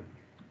slip angle,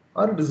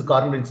 or it is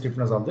cornering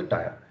stiffness of the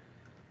tire,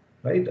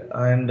 right?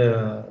 And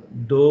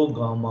dou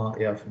gamma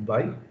F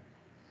by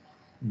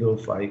dou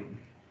phi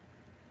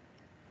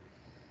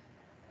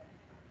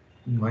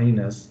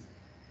minus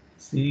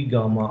C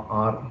gamma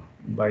R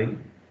by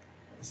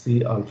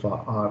C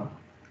alpha R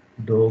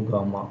dou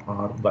gamma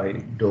R by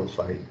dou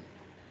phi.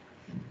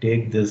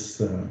 Take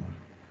this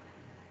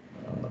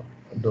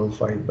dou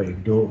phi by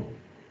dou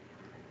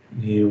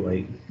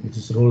AY, which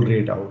is roll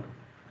rate out,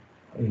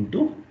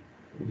 into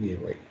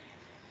AY.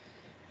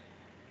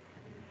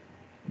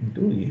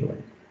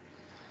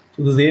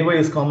 So this AY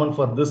is common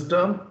for this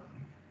term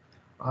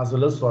as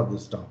well as for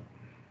this term.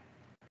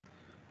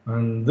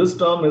 And this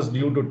term is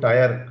due to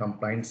tire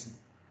compliance.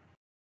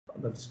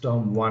 That's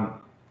term 1.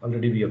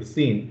 Already we have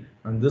seen.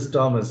 And this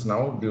term is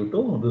now due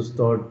to this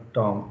third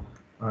term,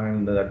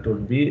 and that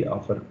would be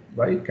offered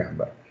by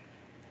camber.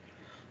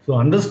 So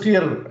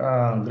understeer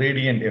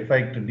gradient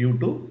effect due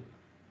to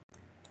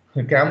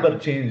camber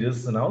change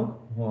is now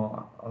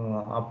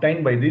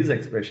obtained by this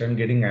expression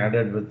getting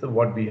added with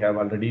what we have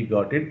already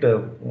got it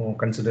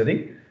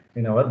considering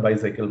in our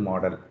bicycle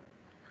model.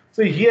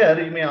 So here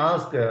you may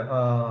ask,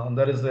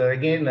 there is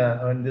again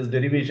in this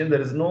derivation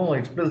there is no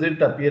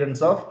explicit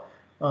appearance of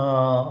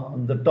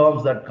the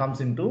terms that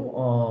comes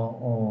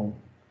into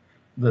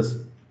this.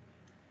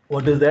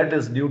 What is that?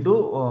 Is due to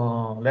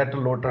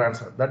lateral load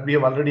transfer that we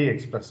have already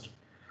expressed.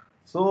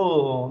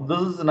 So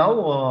this is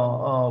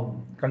now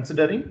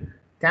considering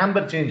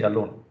camber change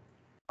alone,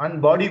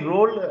 and body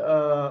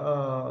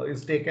roll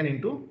is taken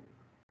into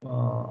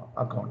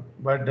account.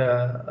 But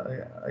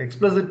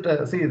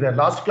explicit, see the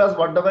last class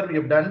whatever we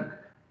have done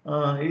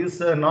is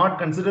not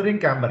considering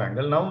camber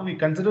angle. Now we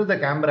consider the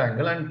camber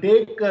angle and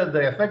take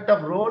the effect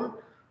of roll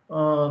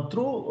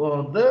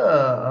through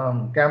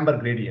the camber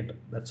gradient.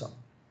 That's all.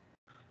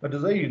 That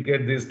is why you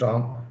get this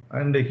term.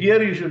 And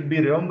here you should be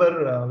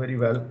remember very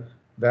well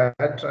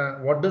that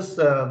what is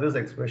this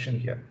expression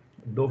here?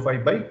 Dou phi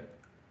by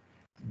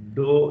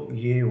dou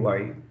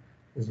ay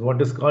is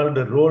what is called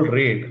the roll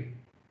rate.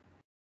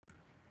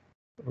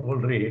 Roll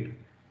rate,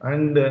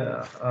 and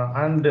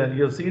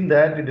you have seen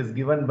that it is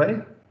given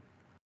by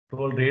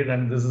roll rate,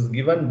 and this is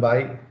given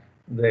by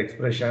the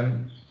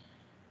expression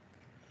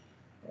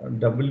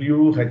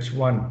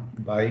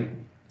WH1 by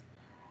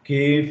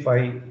K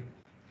phi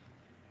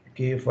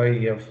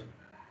F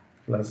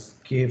plus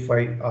K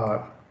phi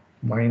R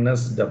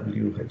minus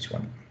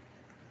WH1.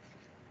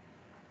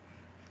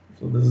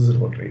 So this is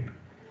roll rate.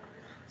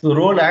 So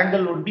roll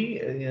angle would be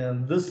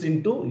this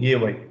into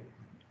AY.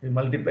 You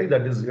multiply,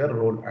 that is your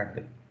roll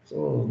angle.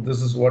 So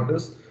this is what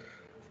is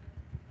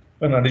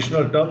an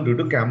additional term due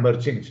to camber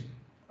change.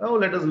 Now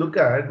let us look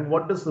at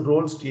what is the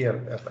roll steer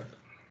effect.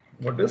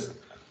 What is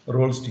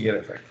roll steer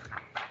effect?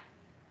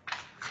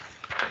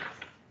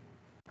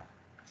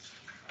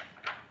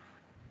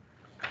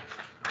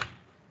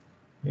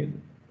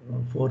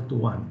 Fourth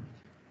one,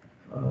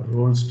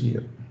 roll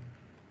steer.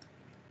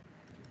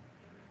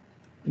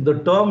 The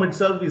term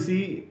itself, you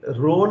see,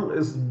 roll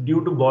is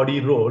due to body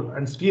roll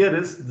and steer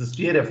is the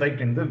steer effect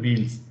in the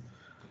wheels,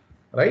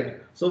 right?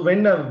 So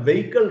when a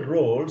vehicle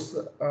rolls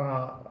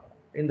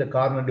in the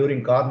corner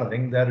during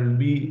cornering, there will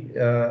be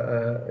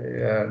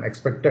an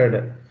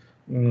expected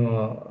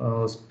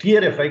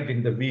steer effect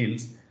in the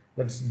wheels.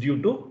 That's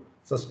due to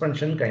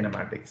suspension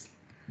kinematics.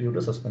 Due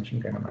to suspension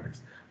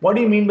kinematics. What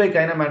do you mean by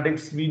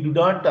kinematics? We do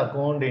not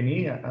account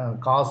any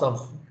cause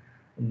of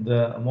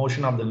the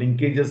motion of the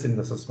linkages in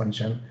the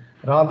suspension.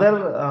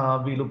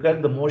 Rather, we look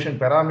at the motion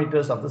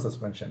parameters of the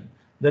suspension.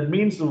 That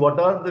means what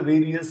are the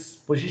various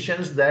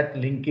positions that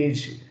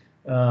linkage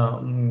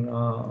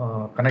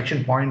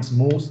connection points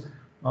moves,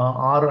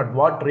 or at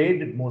what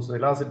rate it moves,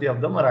 velocity of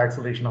them or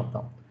acceleration of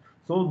them.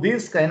 So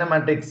these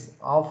kinematics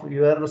of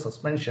your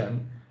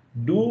suspension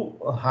do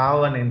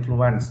have an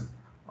influence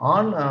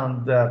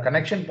on the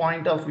connection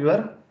point of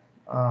your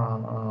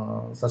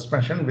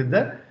suspension with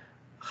the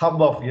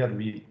hub of your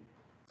wheel.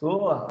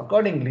 So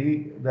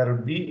accordingly, there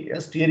would be a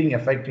steering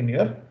effect in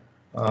your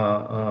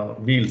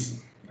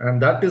wheels,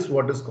 and that is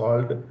what is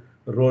called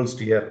roll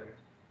steer.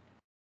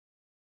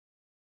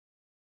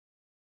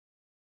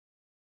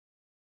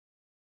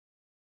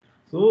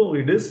 So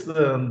it is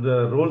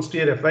the roll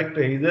steer effect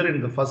either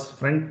in the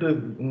front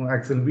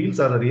axle wheels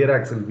or the rear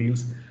axle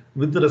wheels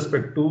with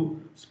respect to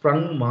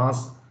sprung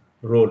mass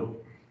roll.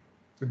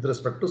 With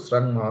respect to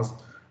sprung mass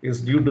is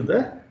due to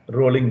the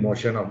rolling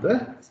motion of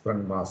the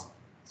sprung mass.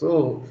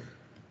 So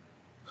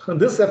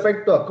this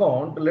effect to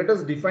account, let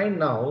us define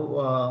now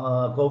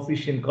a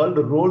coefficient called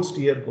roll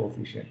steer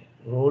coefficient.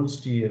 Roll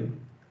steer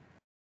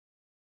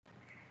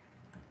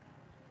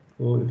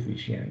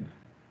coefficient,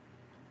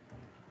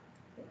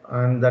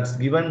 and that's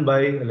given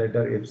by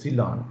letter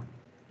epsilon,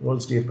 roll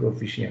steer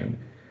coefficient.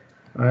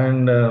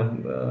 And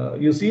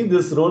you see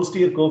this roll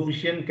steer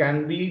coefficient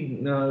can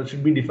be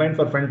should be defined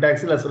for front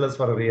axle as well as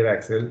for a rear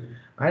axle,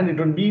 and it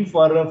would be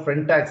for a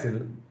front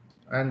axle,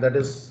 and that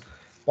is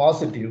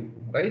positive,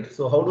 right?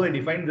 So how do I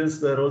define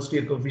this roll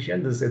steer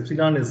coefficient? This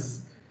epsilon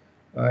is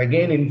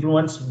again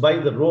influenced by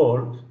the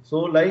roll. So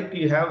like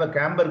you have a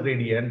camber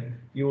gradient,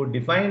 you would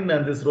define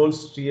this roll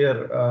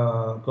steer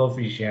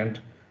coefficient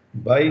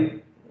by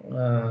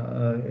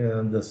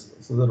this.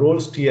 So the roll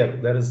steer,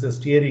 there is a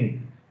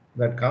steering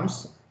that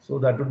comes. So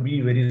that would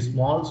be very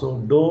small. So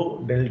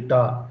dou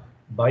delta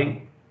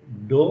by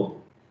dou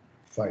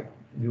phi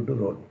due to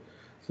roll.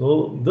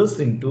 So this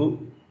into,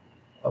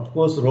 of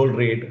course, roll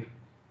rate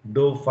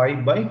dou phi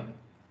by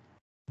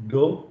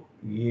dou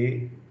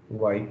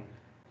ay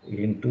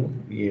into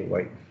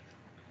ay.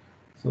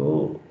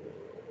 So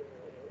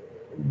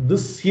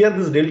this here,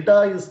 this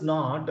delta is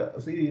not,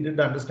 see, you did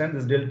understand,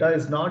 this delta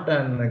is not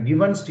a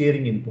given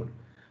steering input.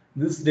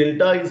 This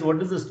delta is what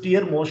is the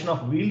steer motion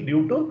of wheel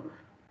due to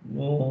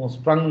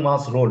sprung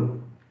mass roll.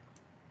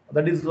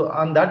 That is,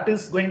 and that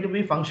is going to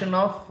be function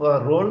of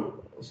roll.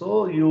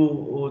 So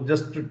you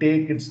just to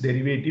take its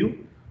derivative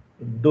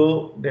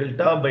dou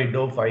delta by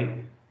dou phi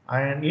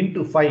and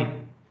into phi.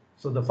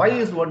 So the phi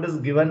is what is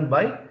given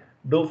by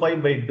dou phi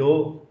by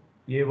dou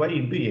ay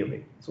into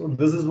ay. So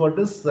this is what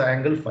is the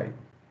angle phi.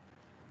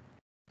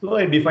 So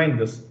I define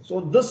this.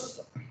 So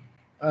this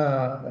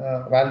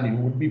value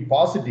would be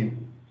positive.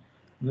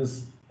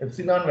 This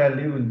epsilon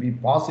value will be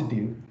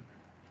positive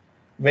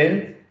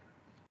when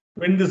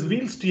this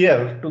wheel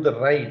steer to the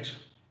right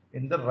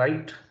in the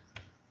right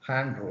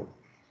hand roll.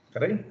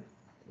 Correct?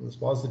 It is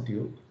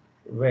positive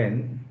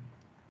when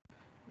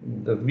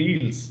the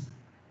wheel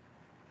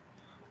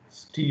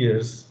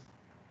steer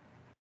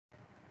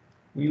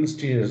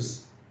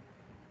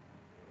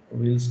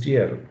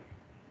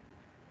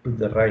to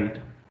the right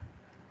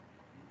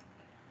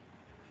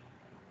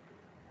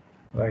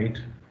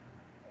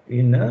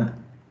in a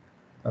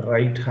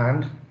right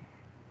hand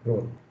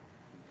roll.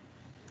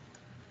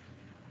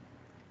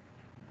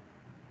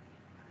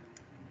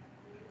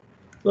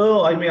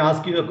 So I may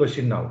ask you a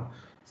question now.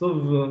 So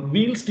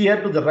wheel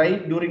steer to the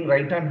right during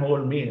right-hand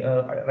roll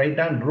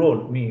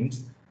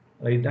means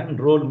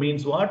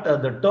what?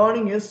 The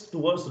turning is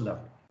towards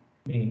left,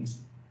 means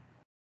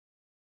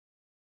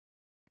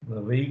the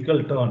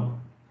vehicle turn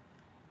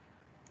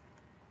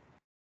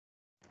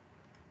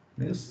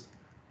is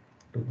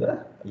to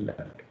the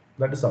left.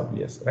 That is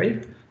obvious,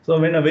 right? So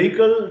when a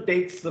vehicle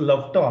takes the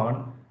left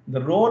turn,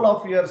 the roll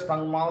of your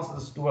sprung mass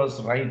is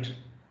towards right,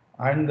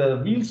 and the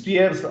wheel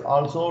steers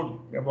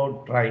also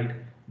about right.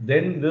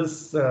 Then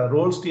this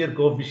roll steer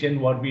coefficient,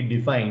 what we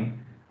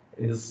define,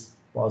 is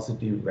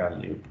positive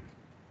value,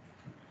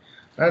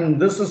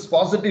 and this is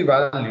positive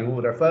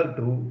value refer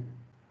to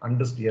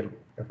understeer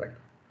effect.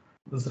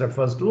 This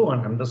refers to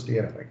an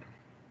understeer effect.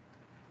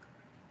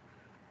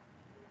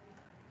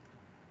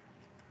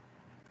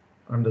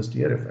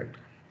 Understeer effect.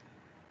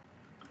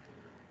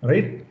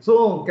 Right?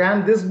 So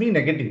can this be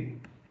negative?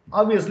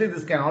 Obviously,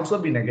 this can also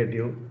be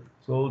negative.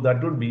 So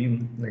that would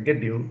be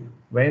negative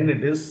when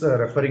it is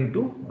referring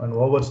to an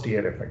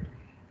oversteer effect.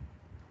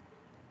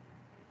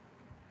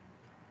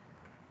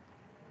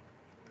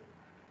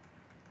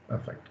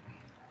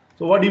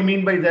 So what do you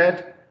mean by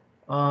that?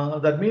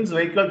 That means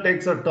vehicle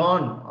takes a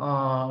turn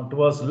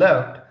towards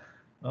left.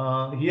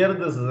 Here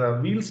this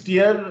wheel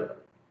steer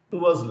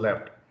towards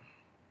left.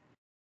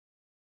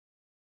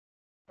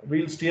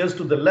 Wheel steers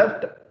to the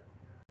left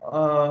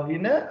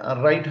in a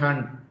right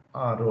hand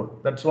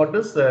road. That's what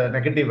is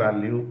negative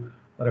value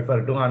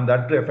referred to, and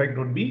that effect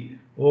would be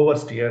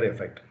oversteer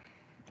effect.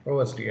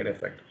 Oversteer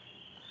effect.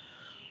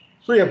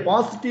 So a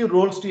positive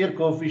roll steer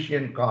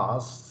coefficient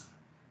causes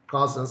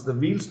the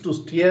wheels to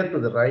steer to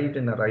the right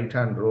in a right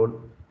hand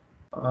road.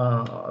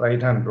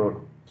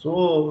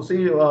 So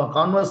see,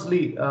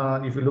 conversely,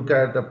 if you look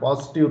at the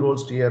positive roll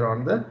steer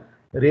on the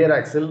rear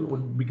axle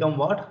would become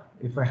what?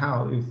 If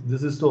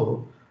this is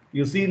so,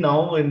 you see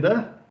now in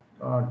the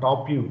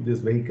top view, this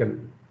vehicle.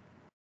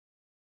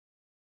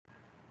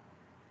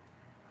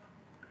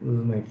 This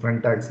is my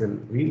front axle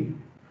wheel.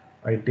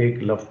 I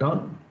take left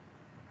turn,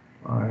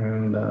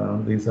 and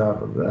these are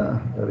the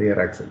rear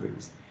axle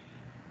wheels.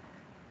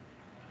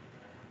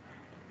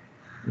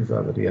 These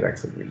are the rear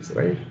axle wheels,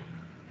 right?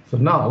 So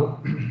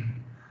now,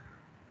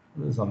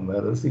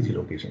 somewhere the CG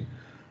location.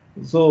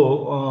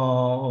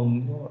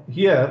 So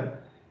here,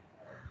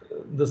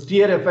 the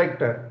steer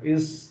effect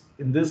is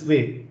in this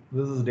way.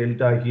 This is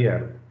delta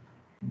here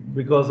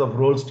because of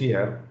roll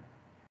steer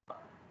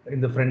in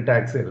the front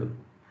axle.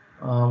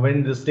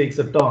 When this takes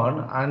a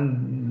turn,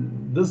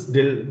 and this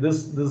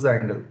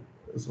angle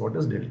is what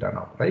is delta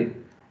now, right?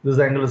 This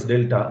angle is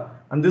delta,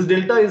 and this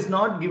delta is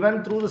not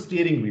given through the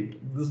steering wheel.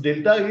 This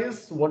delta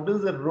is what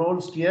is the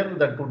roll steer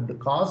that would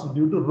cause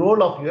due to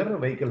roll of your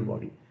vehicle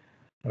body,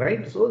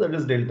 right? So that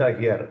is delta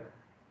here.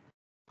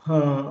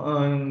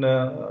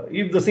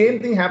 If the same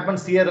thing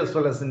happens here as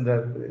well as in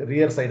the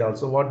rear side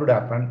also, what would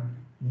happen?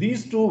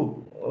 These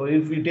two,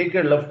 if we take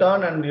a left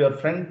turn and your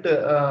front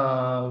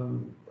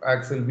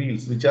axle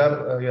wheels, which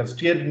are your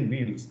steering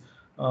wheels,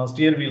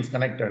 steer wheels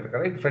connected,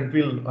 correct? Front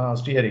wheel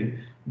steering.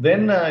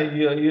 Then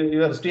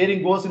your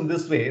steering goes in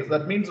this way. So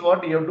that means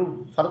what? You have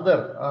to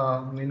further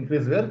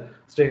increase your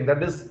steering.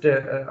 That is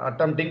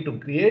attempting to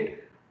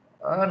create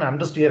an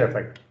understeer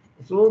effect.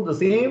 So the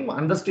same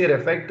understeer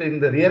effect in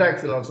the rear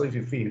axle also, if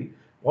you feel,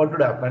 what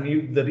would happen?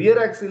 If the rear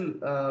axle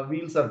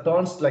wheels are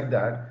turns like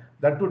that,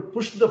 that would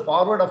push the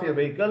forward of your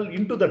vehicle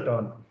into the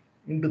turn,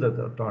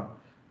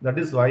 That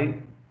is why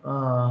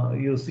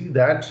you see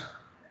that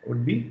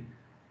would be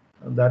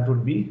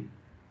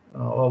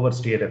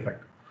oversteer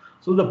effect.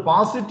 So the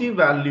positive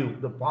value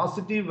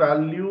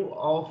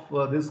of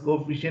this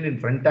coefficient in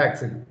front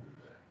axle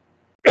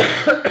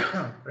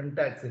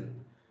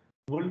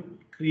will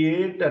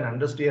create an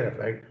understeer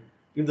effect.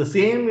 If the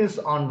same is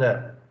on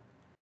the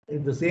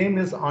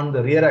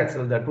rear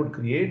axle, that would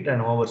create an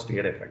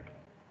oversteer effect.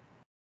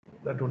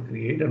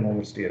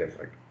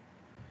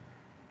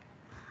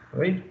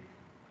 Right?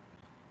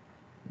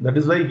 That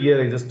is why here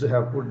I just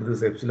have put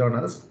this epsilon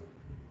as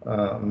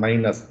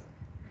minus.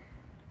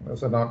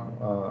 So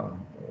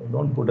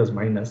don't put as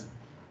minus.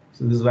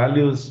 So this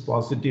value is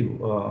positive,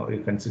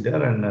 you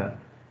consider, and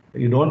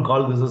you don't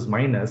call this as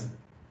minus.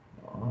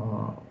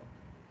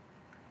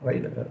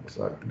 Right?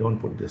 Sorry, don't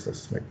put this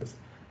as like this.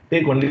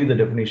 Take only the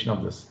definition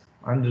of this,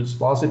 and it's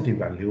positive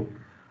value.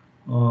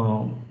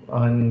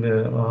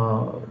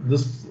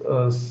 This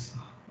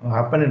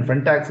happen in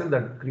front axle,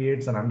 that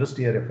creates an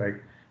understeer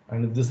effect,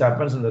 and if this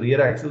happens in the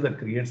rear axle, that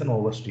creates an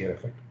oversteer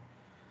effect.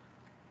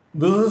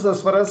 This is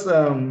as far as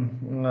the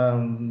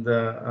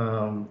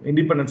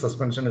independent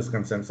suspension is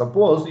concerned.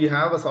 Suppose you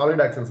have a solid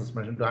axle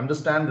suspension. To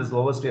understand this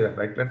oversteer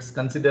effect, let's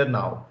consider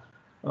now.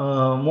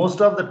 Most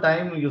of the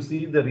time you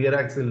see the rear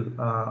axle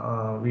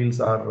wheels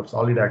are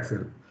solid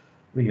axle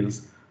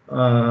wheels.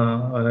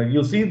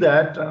 You see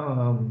that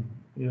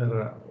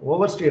your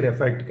oversteer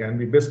effect can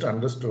be best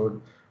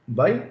understood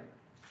by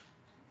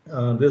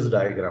this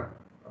diagram.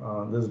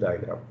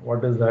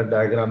 What is that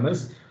diagram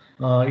is?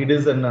 It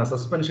is a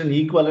suspension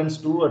equivalence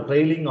to a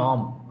trailing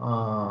arm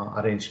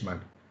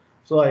arrangement.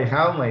 So I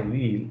have my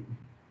wheel.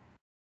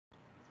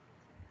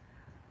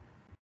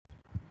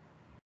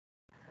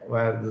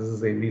 where this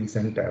is a wheel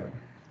center,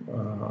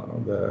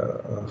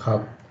 the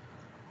hub,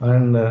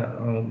 and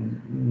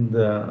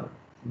the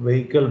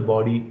vehicle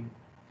body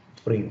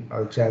frame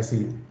or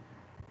chassis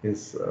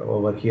is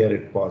over here,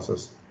 it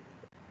passes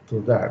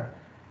through that.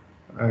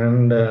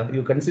 And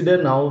you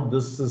consider now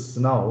this is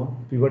now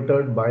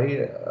pivoted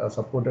by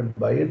supported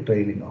by a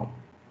trailing arm.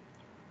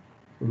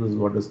 So this is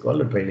what is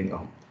called a trailing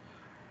arm.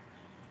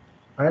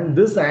 And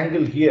this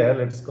angle here,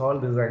 let's call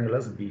this angle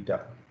as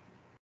beta.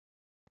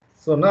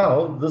 So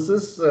now this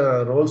is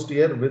roll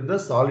steer with the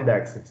solid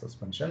axle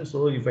suspension.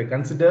 So if I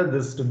consider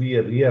this to be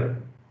a rear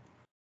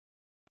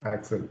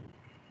axle,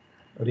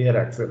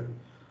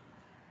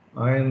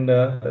 and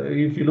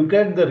if you look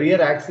at the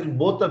rear axle,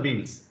 both the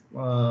wheels,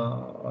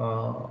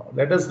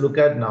 let us look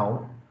at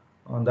now,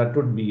 that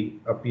would be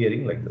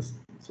appearing like this.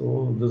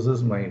 So this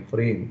is my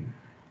frame.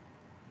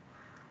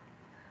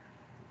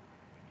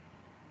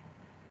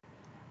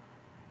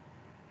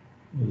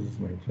 This is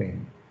my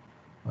frame,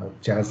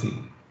 chassis,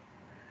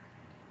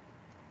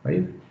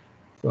 right?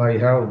 So I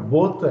have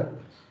both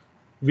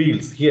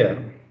wheels here.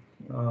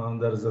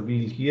 There is a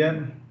wheel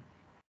here,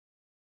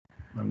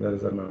 and there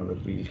is another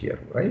wheel here,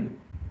 right?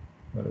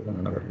 There is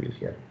another wheel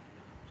here.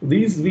 So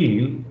these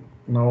wheels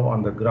now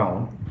on the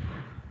ground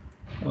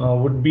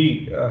would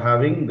be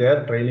having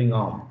their trailing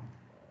arm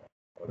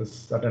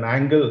at an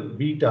angle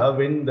beta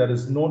when there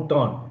is no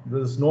turn.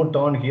 There is no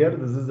turn here.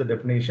 This is the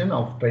definition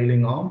of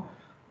trailing arm.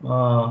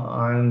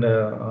 In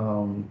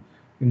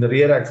the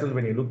rear axle,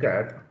 when you look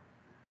at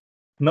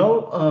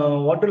now,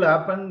 what will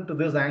happen to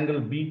this angle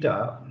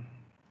beta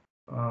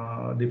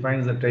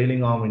defines the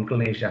trailing arm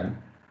inclination.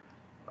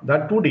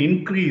 That would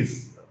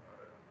increase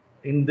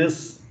in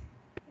this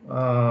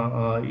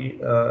that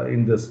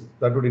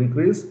would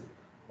increase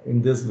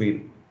in this wheel,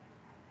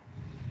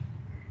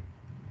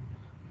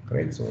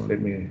 right? So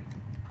let me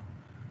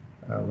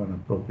have an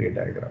appropriate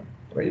diagram,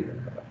 right?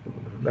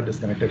 That is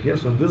connected here.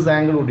 So this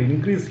angle would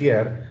increase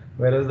here,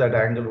 whereas that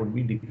angle would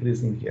be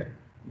decreasing here.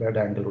 That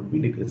angle would be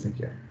decreasing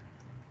here.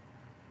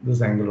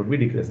 This angle would be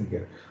decreasing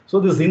here. So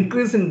this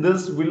increase in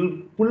this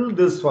will pull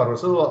this forward.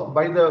 So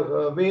by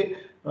the way,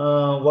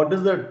 what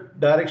is the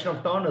direction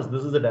of turn?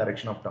 This is the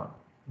direction of turn.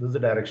 This is the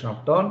direction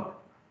of turn.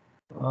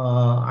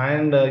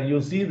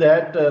 You see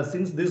that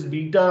since this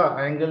beta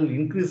angle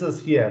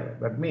increases here,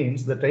 that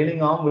means the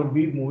trailing arm will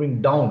be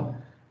moving down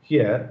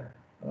here.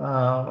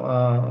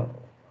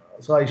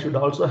 So I should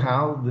also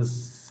have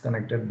this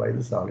connected by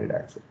the solid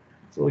axle.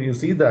 So you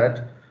see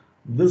that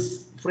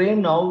this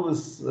frame now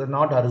is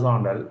not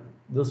horizontal.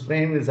 This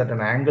frame is at an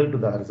angle to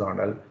the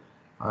horizontal,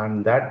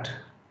 and that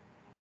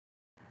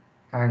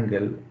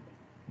angle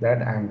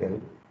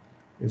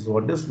is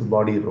what is the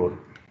body roll.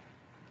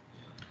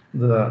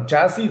 The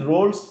chassis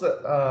rolls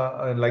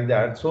like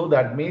that, so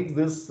that makes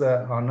this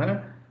on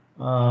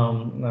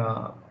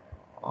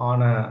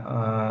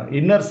a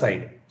inner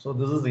side. So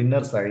this is the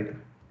inner side.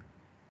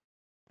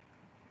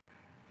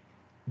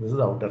 This is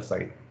the outer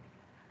side,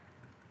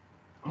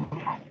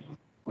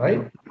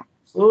 right?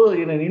 So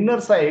in an inner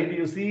side,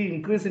 you see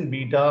increase in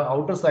beta.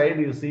 Outer side,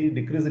 you see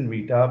decrease in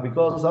beta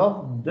because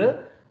of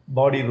the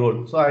body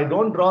roll. So I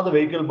don't draw the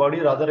vehicle body,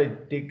 rather I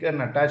take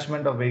an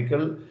attachment of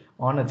vehicle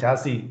on a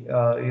chassis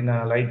in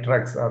a light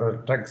trucks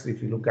or trucks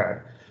if you look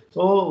at.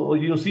 So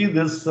you see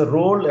this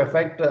roll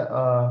effect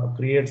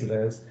creates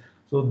this.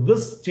 So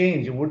this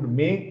change would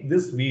make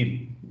this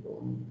wheel,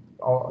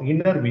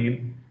 inner wheel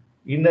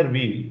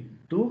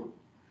to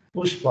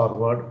push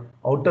forward,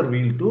 outer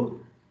wheel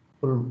to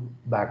pull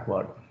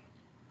backward.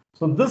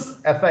 So this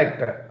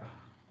effect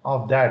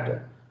of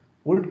that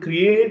would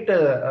create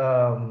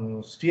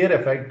a steer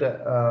effect,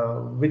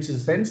 which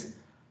is sense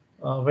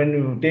when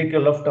you take a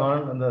left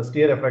turn, and the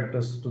steer effect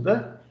is to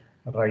the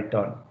right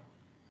turn.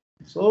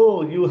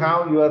 So you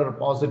have your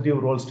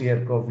positive roll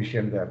steer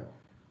coefficient there.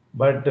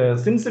 But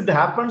since it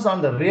happens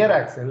on the rear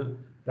axle,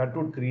 that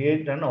would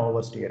create an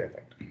oversteer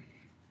effect.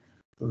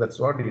 So that's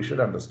what you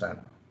should understand.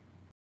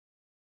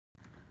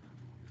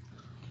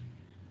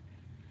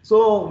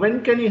 So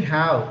when can you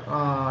have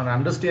an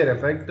understeer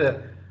effect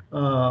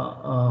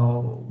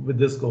with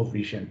this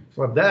coefficient?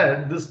 For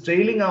that, this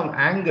trailing arm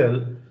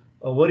angle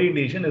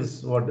orientation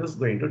is what is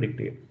going to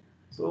dictate.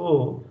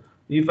 So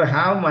if I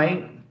have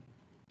my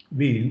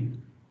wheel,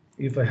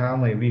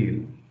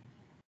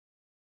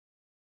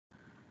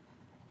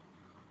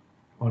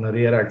 on a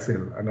rear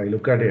axle and I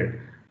look at it,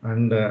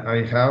 and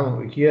I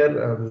have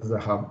here this is a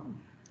hub,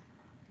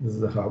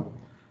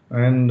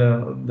 and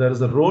there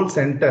is a roll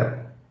center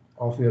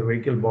of your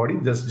vehicle body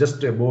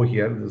just above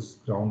here, this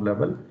ground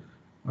level,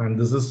 and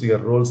this is your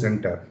roll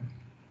center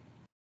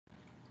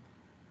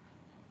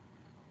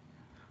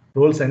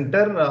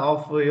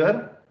of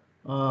your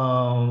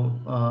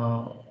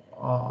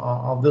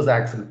of this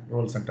axle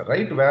roll center,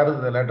 right, where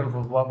the lateral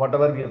force,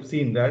 whatever we have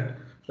seen, that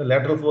the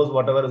lateral force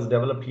whatever is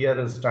developed here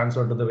is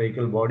transferred to the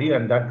vehicle body,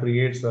 and that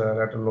creates a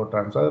lateral load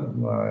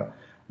transfer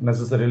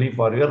necessarily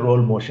for your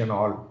roll motion,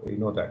 all you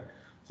know that.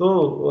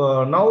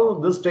 So now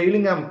this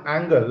trailing arm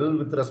angle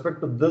with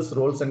respect to this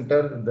roll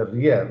center in the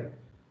rear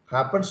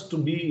happens to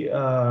be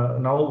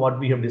now what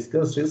we have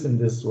discussed is in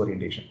this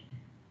orientation,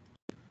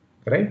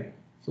 right?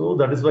 So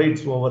that is why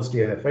it's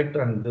oversteer effect,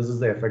 and this is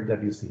the effect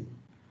that you see.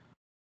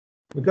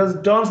 Because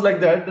it turns like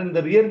that, and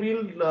the rear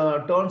wheel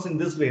turns in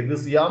this way.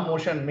 This yaw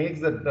motion makes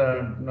that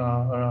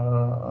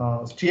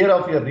steer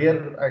of your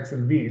rear axle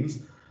wheels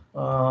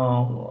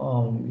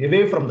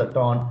away from the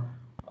turn.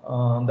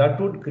 That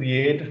would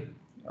create,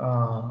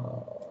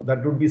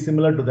 that would be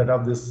similar to that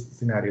of this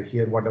scenario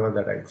here, whatever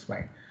that I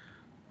explained,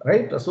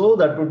 right? So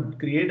that would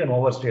create an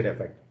oversteer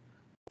effect.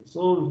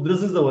 So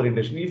this is the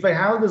orientation. If I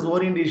have this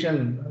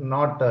orientation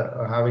not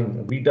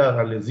having beta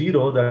value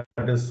 0, that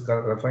is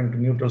referring to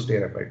neutral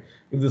steer effect.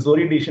 If this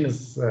orientation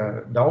is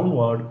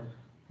downward,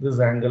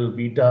 this angle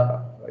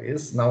beta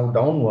is now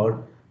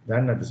downward,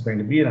 then it is going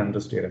to be an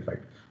understeer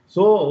effect.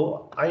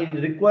 So I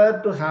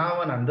require to have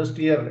an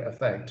understeer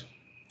effect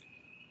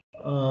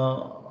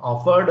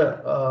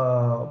offered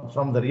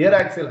from the rear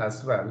axle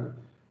as well,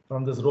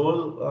 from this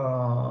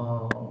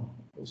roll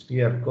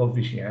steer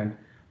coefficient.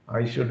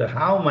 I should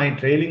have my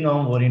trailing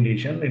arm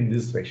orientation in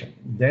this fashion.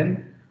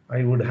 Then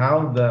I would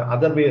have the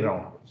other way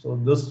around. So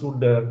this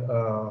would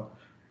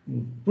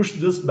push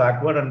this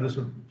backward, and this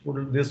would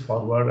pull this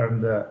forward,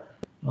 and the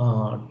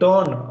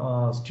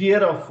steer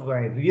of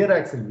my rear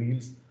axle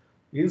wheels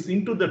is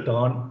into the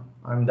turn,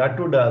 and that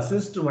would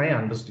assist my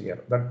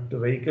understeer. That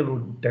vehicle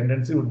would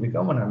tendency would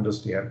become an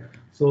understeer.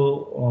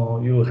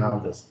 So you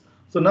have this.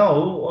 So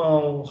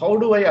now how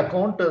do I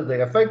account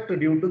the effect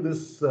due to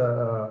this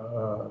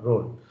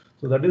roll?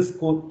 So that is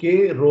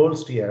K roll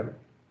steer,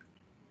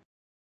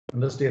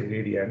 understeer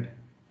gradient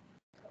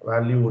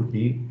value would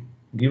be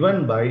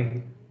given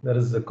by, there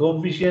is a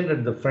coefficient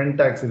at the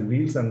front axle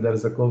wheels and there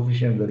is a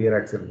coefficient at the rear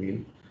axle wheel,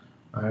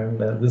 and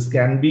this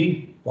can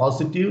be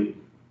positive,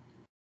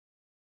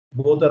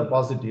 both are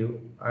positive,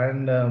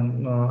 and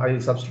I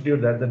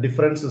substitute that the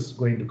difference is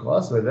going to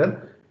cause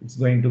whether it's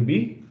going to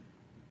be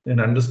an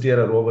understeer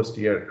or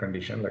oversteer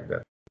condition, like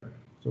that.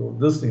 So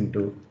this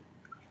into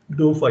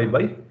dou phi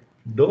by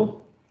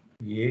dou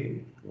ay,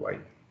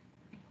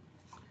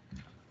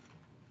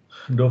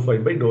 dou phi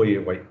by dou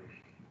ay.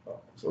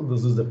 So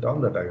this is the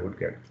term that I would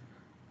get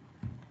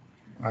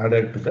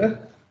added to the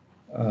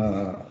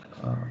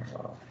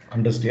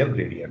understeer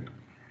gradient.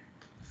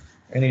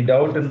 Any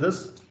doubt in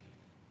this?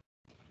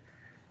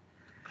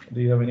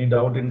 Do you have any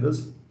doubt in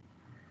this?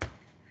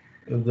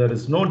 If there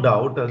is no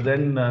doubt,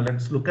 then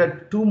let's look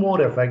at two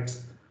more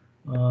effects.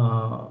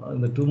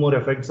 The two more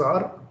effects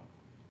are,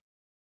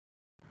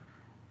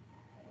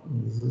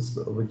 this is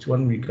which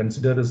one we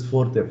consider as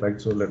fourth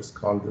effect, so let's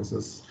call this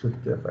as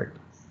fifth effect.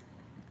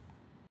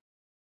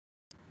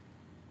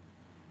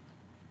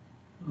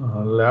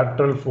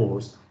 Lateral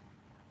force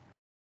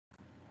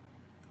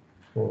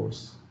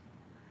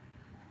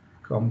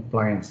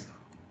compliance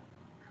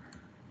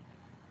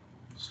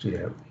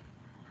steer,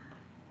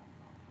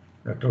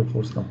 lateral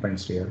force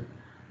compliance steer,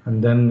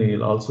 and then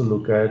we'll also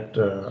look at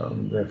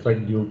the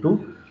effect due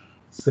to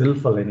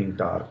self-aligning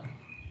torque.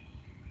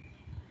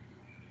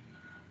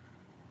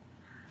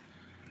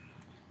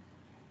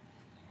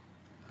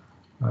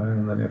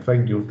 And then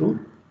effect due to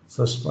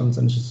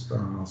suspension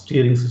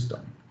steering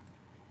system.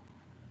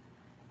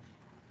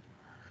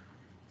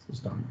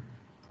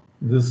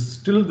 This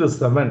still the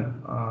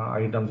 7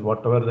 items,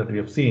 whatever that we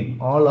have seen,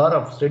 all are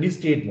of steady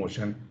state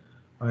motion.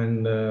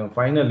 And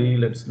finally,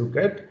 let's look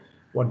at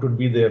what would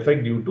be the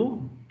effect due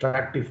to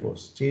tractive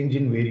force, change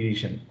in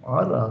variation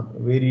or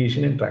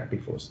variation in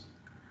tractive force.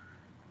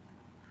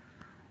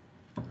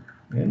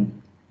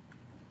 In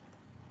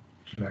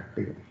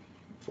tractive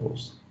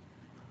force.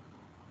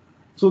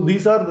 So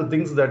these are the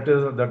things that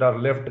are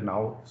left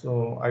now.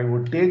 So I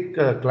would take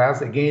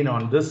class again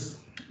on this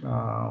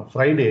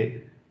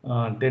Friday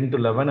 10 to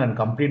 11 and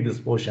complete this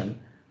portion.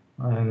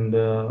 And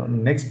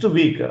next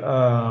week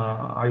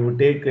I would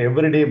take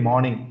every day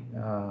morning.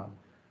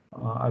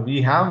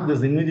 We have this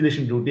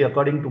invigilation duty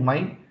according to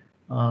my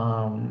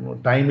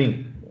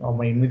timing of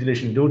my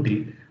invigilation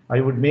duty. I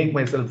would make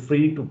myself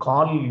free to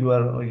call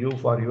you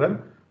for your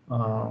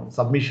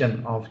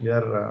submission of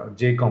your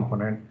J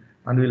component,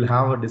 and we'll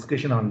have a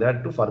discussion on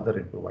that to further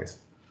improvise,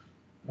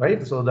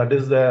 right? So that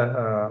is the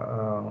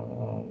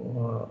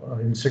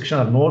instruction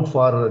or note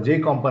for J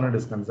component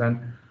is concerned.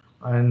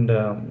 And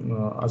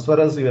as far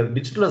as your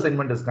digital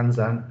assignment is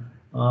concerned,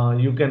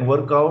 you can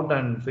work out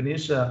and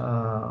finish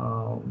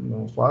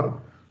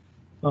for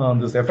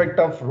this effect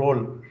of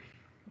roll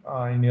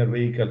in your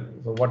vehicle.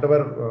 So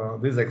whatever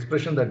this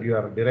expression that you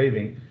are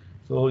deriving,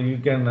 so you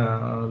can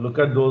look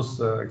at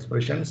those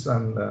expressions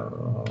and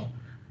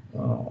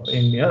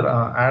in your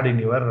add in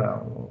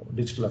your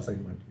digital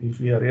assignment. If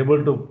you are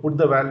able to put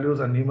the values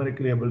and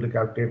numerically able to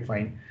calculate,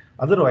 fine.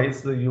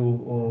 Otherwise,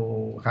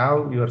 you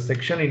have your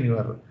section in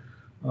your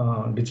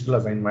digital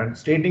assignment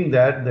stating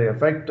that the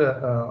effect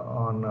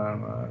on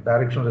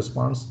directional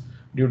response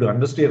due to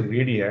understeer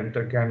gradient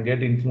can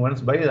get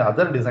influenced by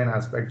other design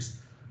aspects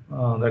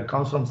that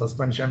comes from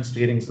suspension,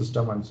 steering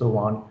system, and so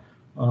on.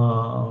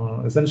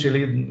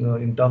 Essentially,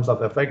 in terms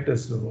of effect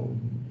is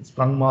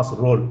sprung mass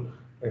roll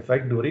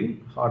effect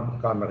during hard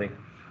cornering.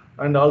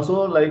 And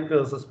also like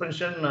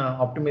suspension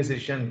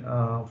optimization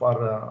for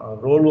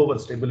rollover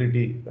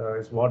stability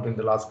is what in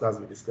the last class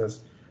we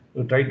discussed.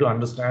 You try to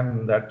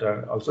understand that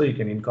also you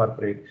can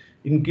incorporate.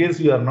 In case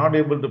you are not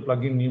able to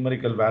plug in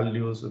numerical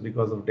values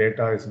because of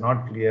data is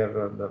not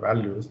clear the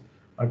values,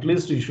 at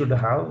least you should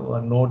have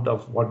a note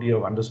of what you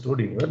have understood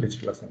in your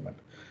digital assignment.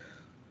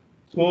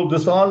 So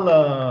this all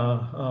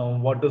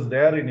what is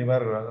there in your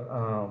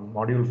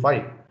module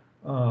 5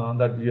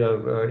 that we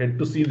are yet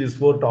to see these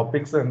 4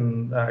 topics,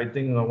 and I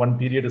think one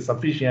period is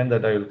sufficient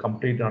that I will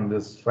complete on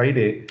this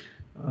Friday,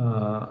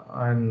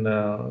 and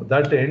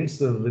that ends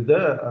with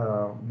the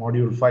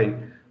module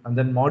 5, and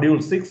then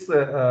module 6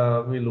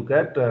 we look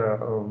at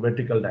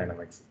vertical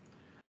dynamics.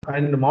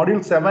 And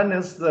module 7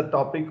 is the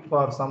topic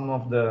for some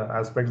of the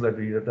aspects that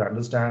we have to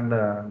understand,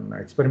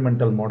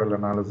 experimental model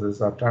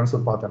analysis or transfer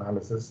path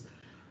analysis.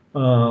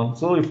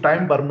 So if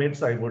time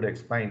permits, I would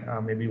explain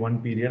maybe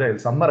one period. I'll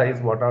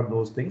summarize what are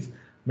those things.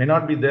 May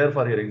not be there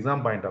for your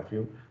exam point of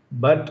view,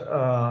 but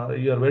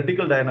your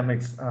vertical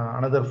dynamics,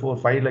 another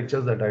 4-5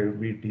 lectures that I will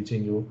be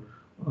teaching you,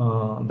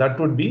 that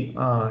would be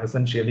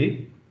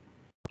essentially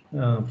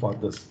for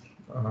this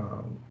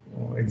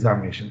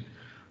examination.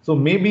 So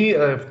maybe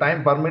if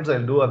time permits,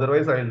 I'll do.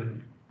 Otherwise, I'll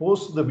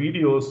post the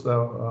videos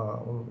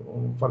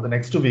for the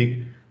next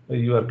week.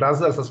 Your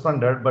classes are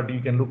suspended, but you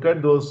can look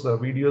at those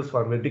videos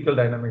for vertical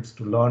dynamics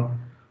to learn,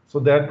 so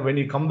that when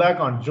you come back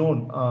on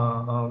June,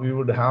 we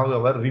would have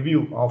our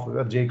review of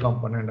your J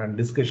component and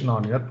discussion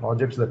on your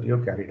projects that you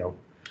have carried out.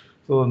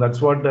 So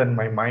that's what in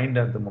my mind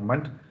at the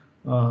moment.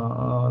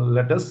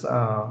 Let us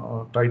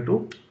try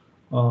to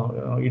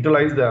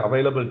utilize the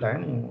available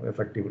time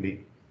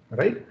effectively,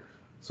 right?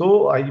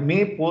 So I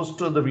may post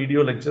the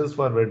video lectures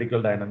for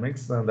vertical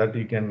dynamics that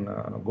you can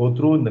go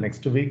through in the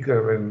next week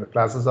when the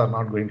classes are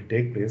not going to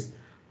take place,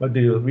 but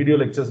the video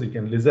lectures you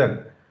can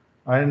listen,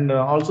 and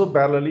also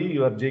parallelly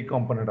your J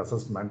component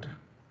assessment.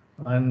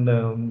 And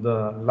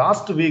the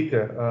last week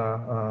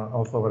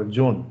of our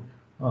June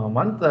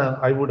month,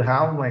 I would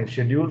have my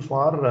schedule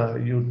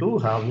for you to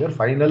have your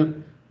final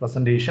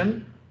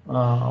presentation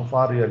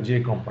for your J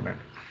component,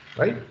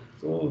 right?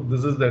 So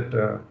this is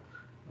that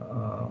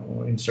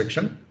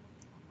instruction.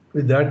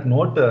 With that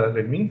note,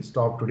 let me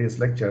stop today's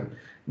lecture.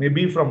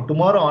 Maybe from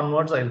tomorrow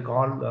onwards, I'll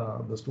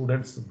call the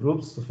students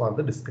groups for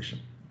the discussion,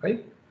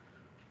 right?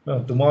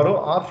 Tomorrow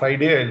or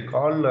Friday, I'll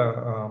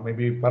call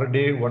maybe per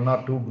day 1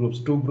 or 2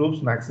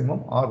 groups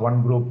maximum, or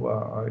 1 group.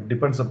 It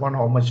depends upon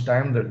how much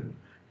time the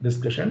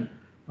discussion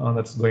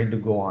that's going to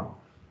go on.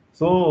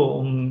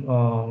 So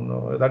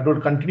that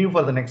would continue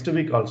for the next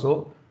week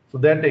also. So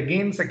that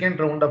again, second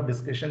round of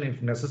discussion,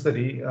 if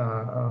necessary,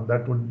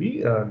 that would be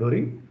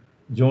during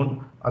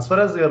June. As far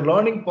as your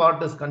learning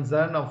part is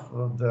concerned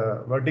of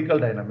the vertical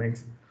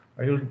dynamics,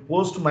 I will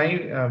post my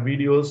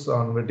videos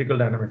on vertical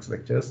dynamics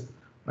lectures,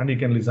 and you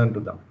can listen to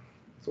them.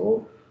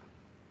 So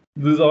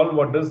this is all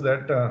what is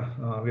that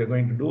we are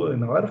going to do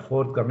in our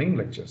forthcoming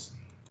lectures.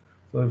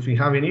 So if you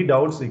have any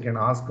doubts, you can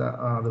ask.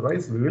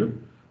 Otherwise, we will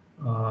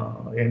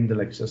end the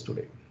lectures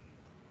today.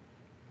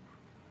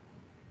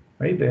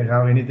 Right? Do you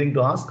have anything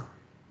to ask?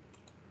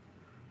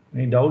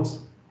 Any doubts?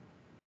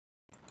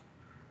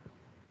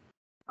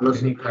 Hello,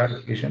 any sir.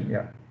 clarification?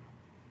 Yeah.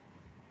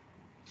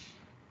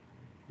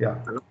 Yeah.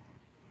 Hello.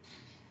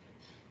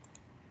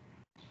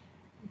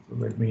 So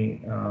let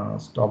me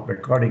stop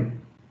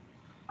recording.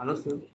 Hello, sir.